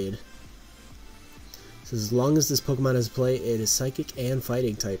 Gallade. So as long as this Pokemon has play, it is Psychic and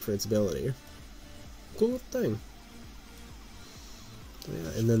Fighting type for its ability. Cool thing.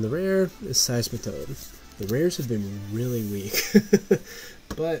 Yeah, and then the rare is Seismitoad. The rares have been really weak.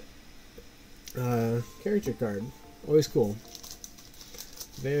 But, character card. Always cool.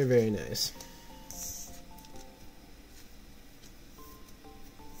 Very, very nice.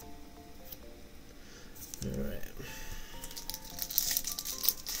 Alright.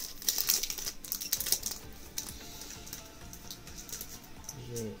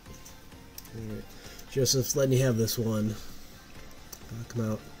 Alright. Joseph's letting you have this one.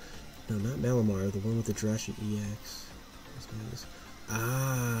 Come out. No, not Malamar, the one with the Jirachi EX.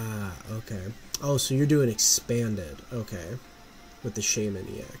 Ah, okay. Oh, so you're doing expanded. Okay. With the Shaman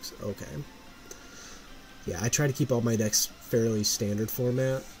EX. Okay. Yeah, I try to keep all my decks fairly standard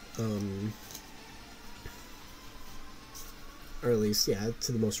format. Or at least, yeah,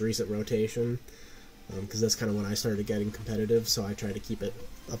 to the most recent rotation. Because that's kind of when I started getting competitive, so I try to keep it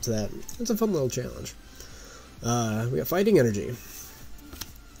up to that. It's a fun little challenge. We got Fighting Energy.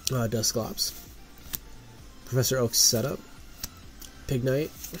 Dusclops, Professor Oak's Setup, Pignite,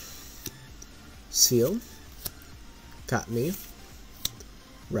 Seal, Cottonee,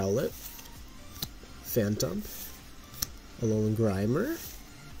 Rowlet, Phantom, Alolan Grimer.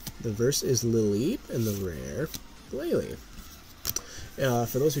 The verse is Lileep, and the rare, Glalie.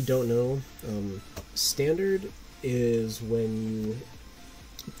 For those who don't know, Standard is when you...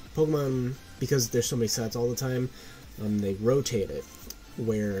 Pokemon, because there's so many sets all the time, they rotate it.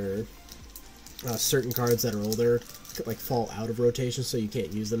 Where certain cards that are older like fall out of rotation, so you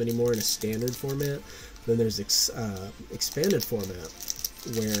can't use them anymore in a standard format. Then there's expanded format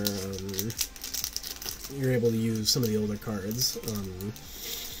where you're able to use some of the older cards.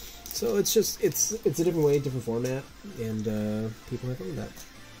 So it's just it's a different way, different format, and people have found that.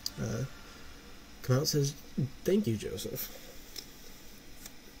 Come out says thank you, Joseph.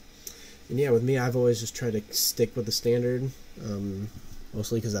 And yeah, with me, I've always just tried to stick with the standard.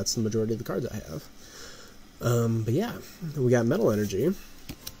 Mostly because that's the majority of the cards I have. But yeah, we got Metal Energy,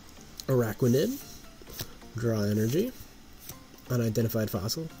 Araquanid, Draw Energy, Unidentified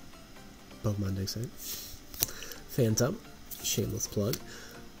Fossil, Pokemon Dig Site, Phantom, shameless plug,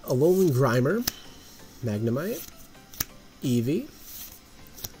 Alolan Grimer, Magnemite, Eevee,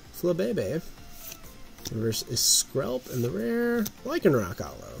 Flabebe, the reverse is Skrelp, and the rare, Lycanroc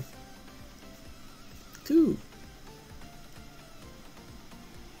Hollow. Cool.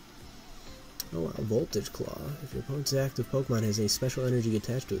 Oh wow, Voltage Claw. If your opponent's active Pokemon has a special energy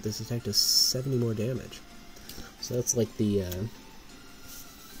attached to it, this attack does 70 more damage. So that's like the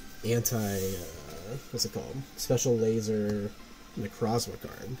what's it called? Special Laser Necrozma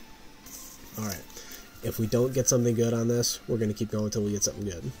card. Alright. If we don't get something good on this, we're going to keep going until we get something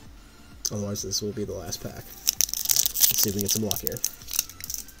good. Otherwise, this will be the last pack. Let's see if we get some luck here.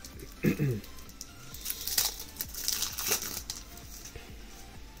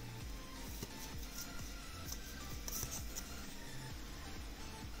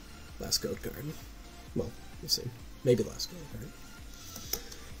 last goat card. Well, we'll see. Maybe last goat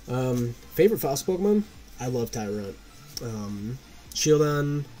card. Favorite fossil Pokemon? I love Tyrant.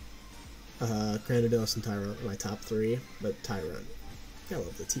 Shieldon, Cranidos, and Tyrant are my top 3, but Tyrant. I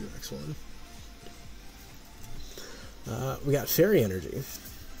love the T-Rex one. We got Fairy Energy.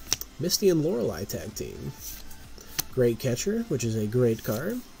 Misty and Lorelei tag team. Great Catcher, which is a great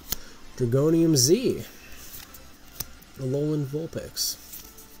card. Dragonium Z. Alolan Vulpix.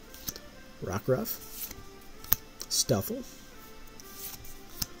 Rockruff. Stuffle.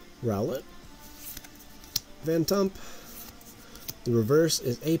 Rowlet. Vantump. The reverse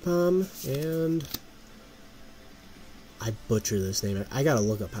is Apom, and I butcher this name. I gotta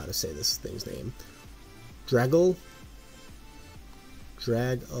look up how to say this thing's name. Draggle?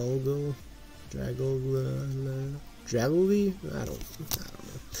 Dragolgle? Draggleby? I don't know.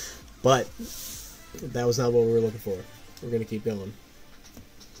 But that was not what we were looking for. We're gonna keep going.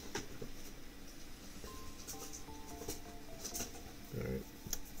 Alright.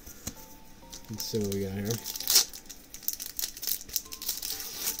 Let's see what we got here.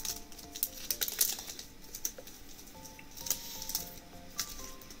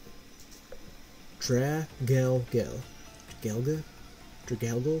 Dragalgo.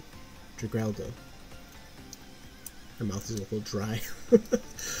 My mouth is a little dry.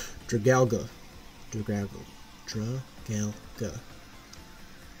 Dragalga.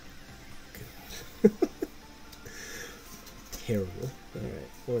 Terrible. Alright,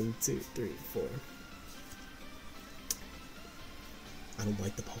 1, 2, 3, 4. I don't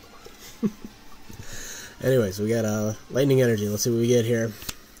like the Pokemon. Anyways, we got Lightning Energy. Let's see what we get here.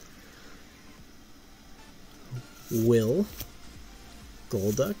 Will,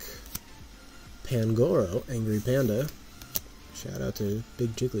 Golduck, Pangoro, Angry Panda, shout out to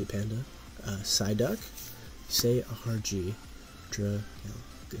Big Jiggly Panda, Psyduck, Say RG, okay.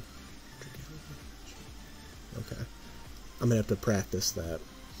 I'm gonna have to practice that.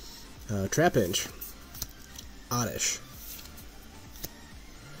 Trapinch, Oddish,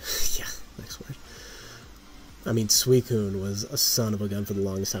 yeah, next word. I mean, Suicune was a son of a gun for the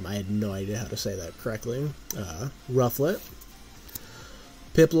longest time. I had no idea how to say that correctly. Rufflet.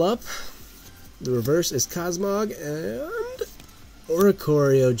 Piplup. The reverse is Cosmog, and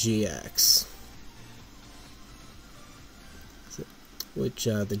Oricorio-GX. Which,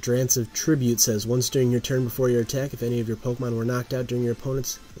 the Drance of Tribute says, once during your turn before your attack, if any of your Pokemon were knocked out during your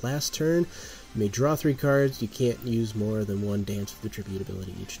opponent's last turn, you may draw 3 cards. You can't use more than 1 Dance of the Tribute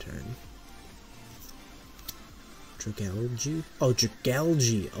ability each turn. Dragalge? Oh,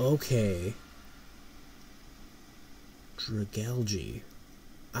 Dragalge. Okay. Dragalge.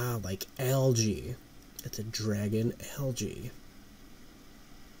 Ah, like algae. It's a dragon algae.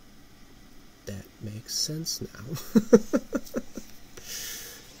 That makes sense now.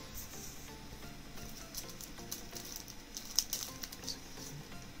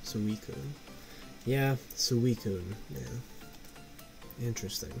 Suicune. Yeah, Suicune. Yeah.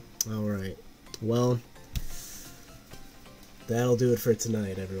 Interesting. Alright. Well, that'll do it for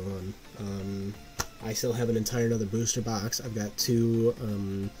tonight, everyone. I still have an entire another booster box. I've got 2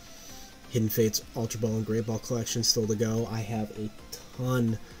 Hidden Fates Ultra Ball and Great Ball collections still to go. I have a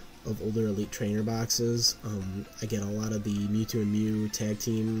ton of older Elite Trainer boxes. I get a lot of the Mewtwo and Mew tag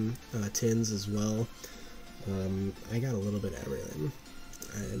team tins as well. I got a little bit of everything.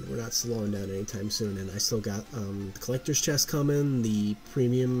 And we're not slowing down anytime soon. And I still got the collector's chest coming, the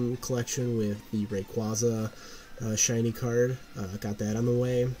premium collection with the Rayquaza shiny card. Got that on the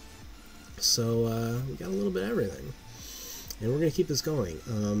way. So we got a little bit of everything. And we're going to keep this going.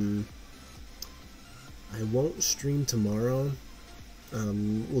 I won't stream tomorrow.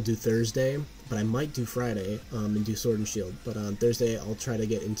 We'll do Thursday, but I might do Friday and do Sword and Shield. But on Thursday, I'll try to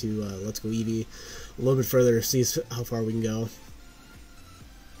get into Let's Go Eevee a little bit further, see how far we can go.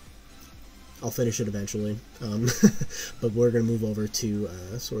 I'll finish it eventually, but we're going to move over to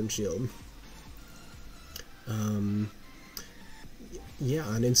Sword and Shield. Yeah,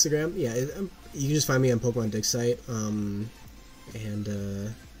 on Instagram, yeah, you can just find me on Pokemon Dig site, and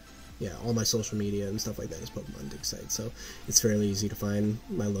yeah, all my social media and stuff like that is Pokemon Dig site, so it's fairly easy to find.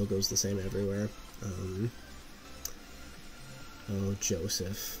 My logo's the same everywhere. Oh,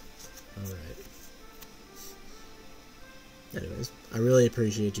 Joseph. Alright. Anyways, I really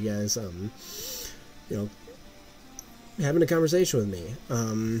appreciate you guys, you know, having a conversation with me.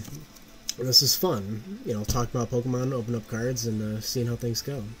 This is fun, you know, talk about Pokemon, open up cards, and seeing how things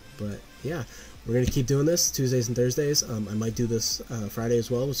go. But yeah, we're going to keep doing this Tuesdays and Thursdays. I might do this Friday as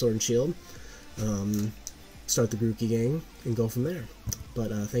well with Sword and Shield. Start the Grookey gang and go from there.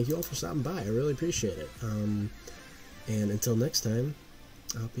 But thank you all for stopping by. I really appreciate it. And until next time,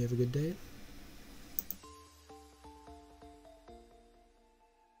 I hope you have a good day.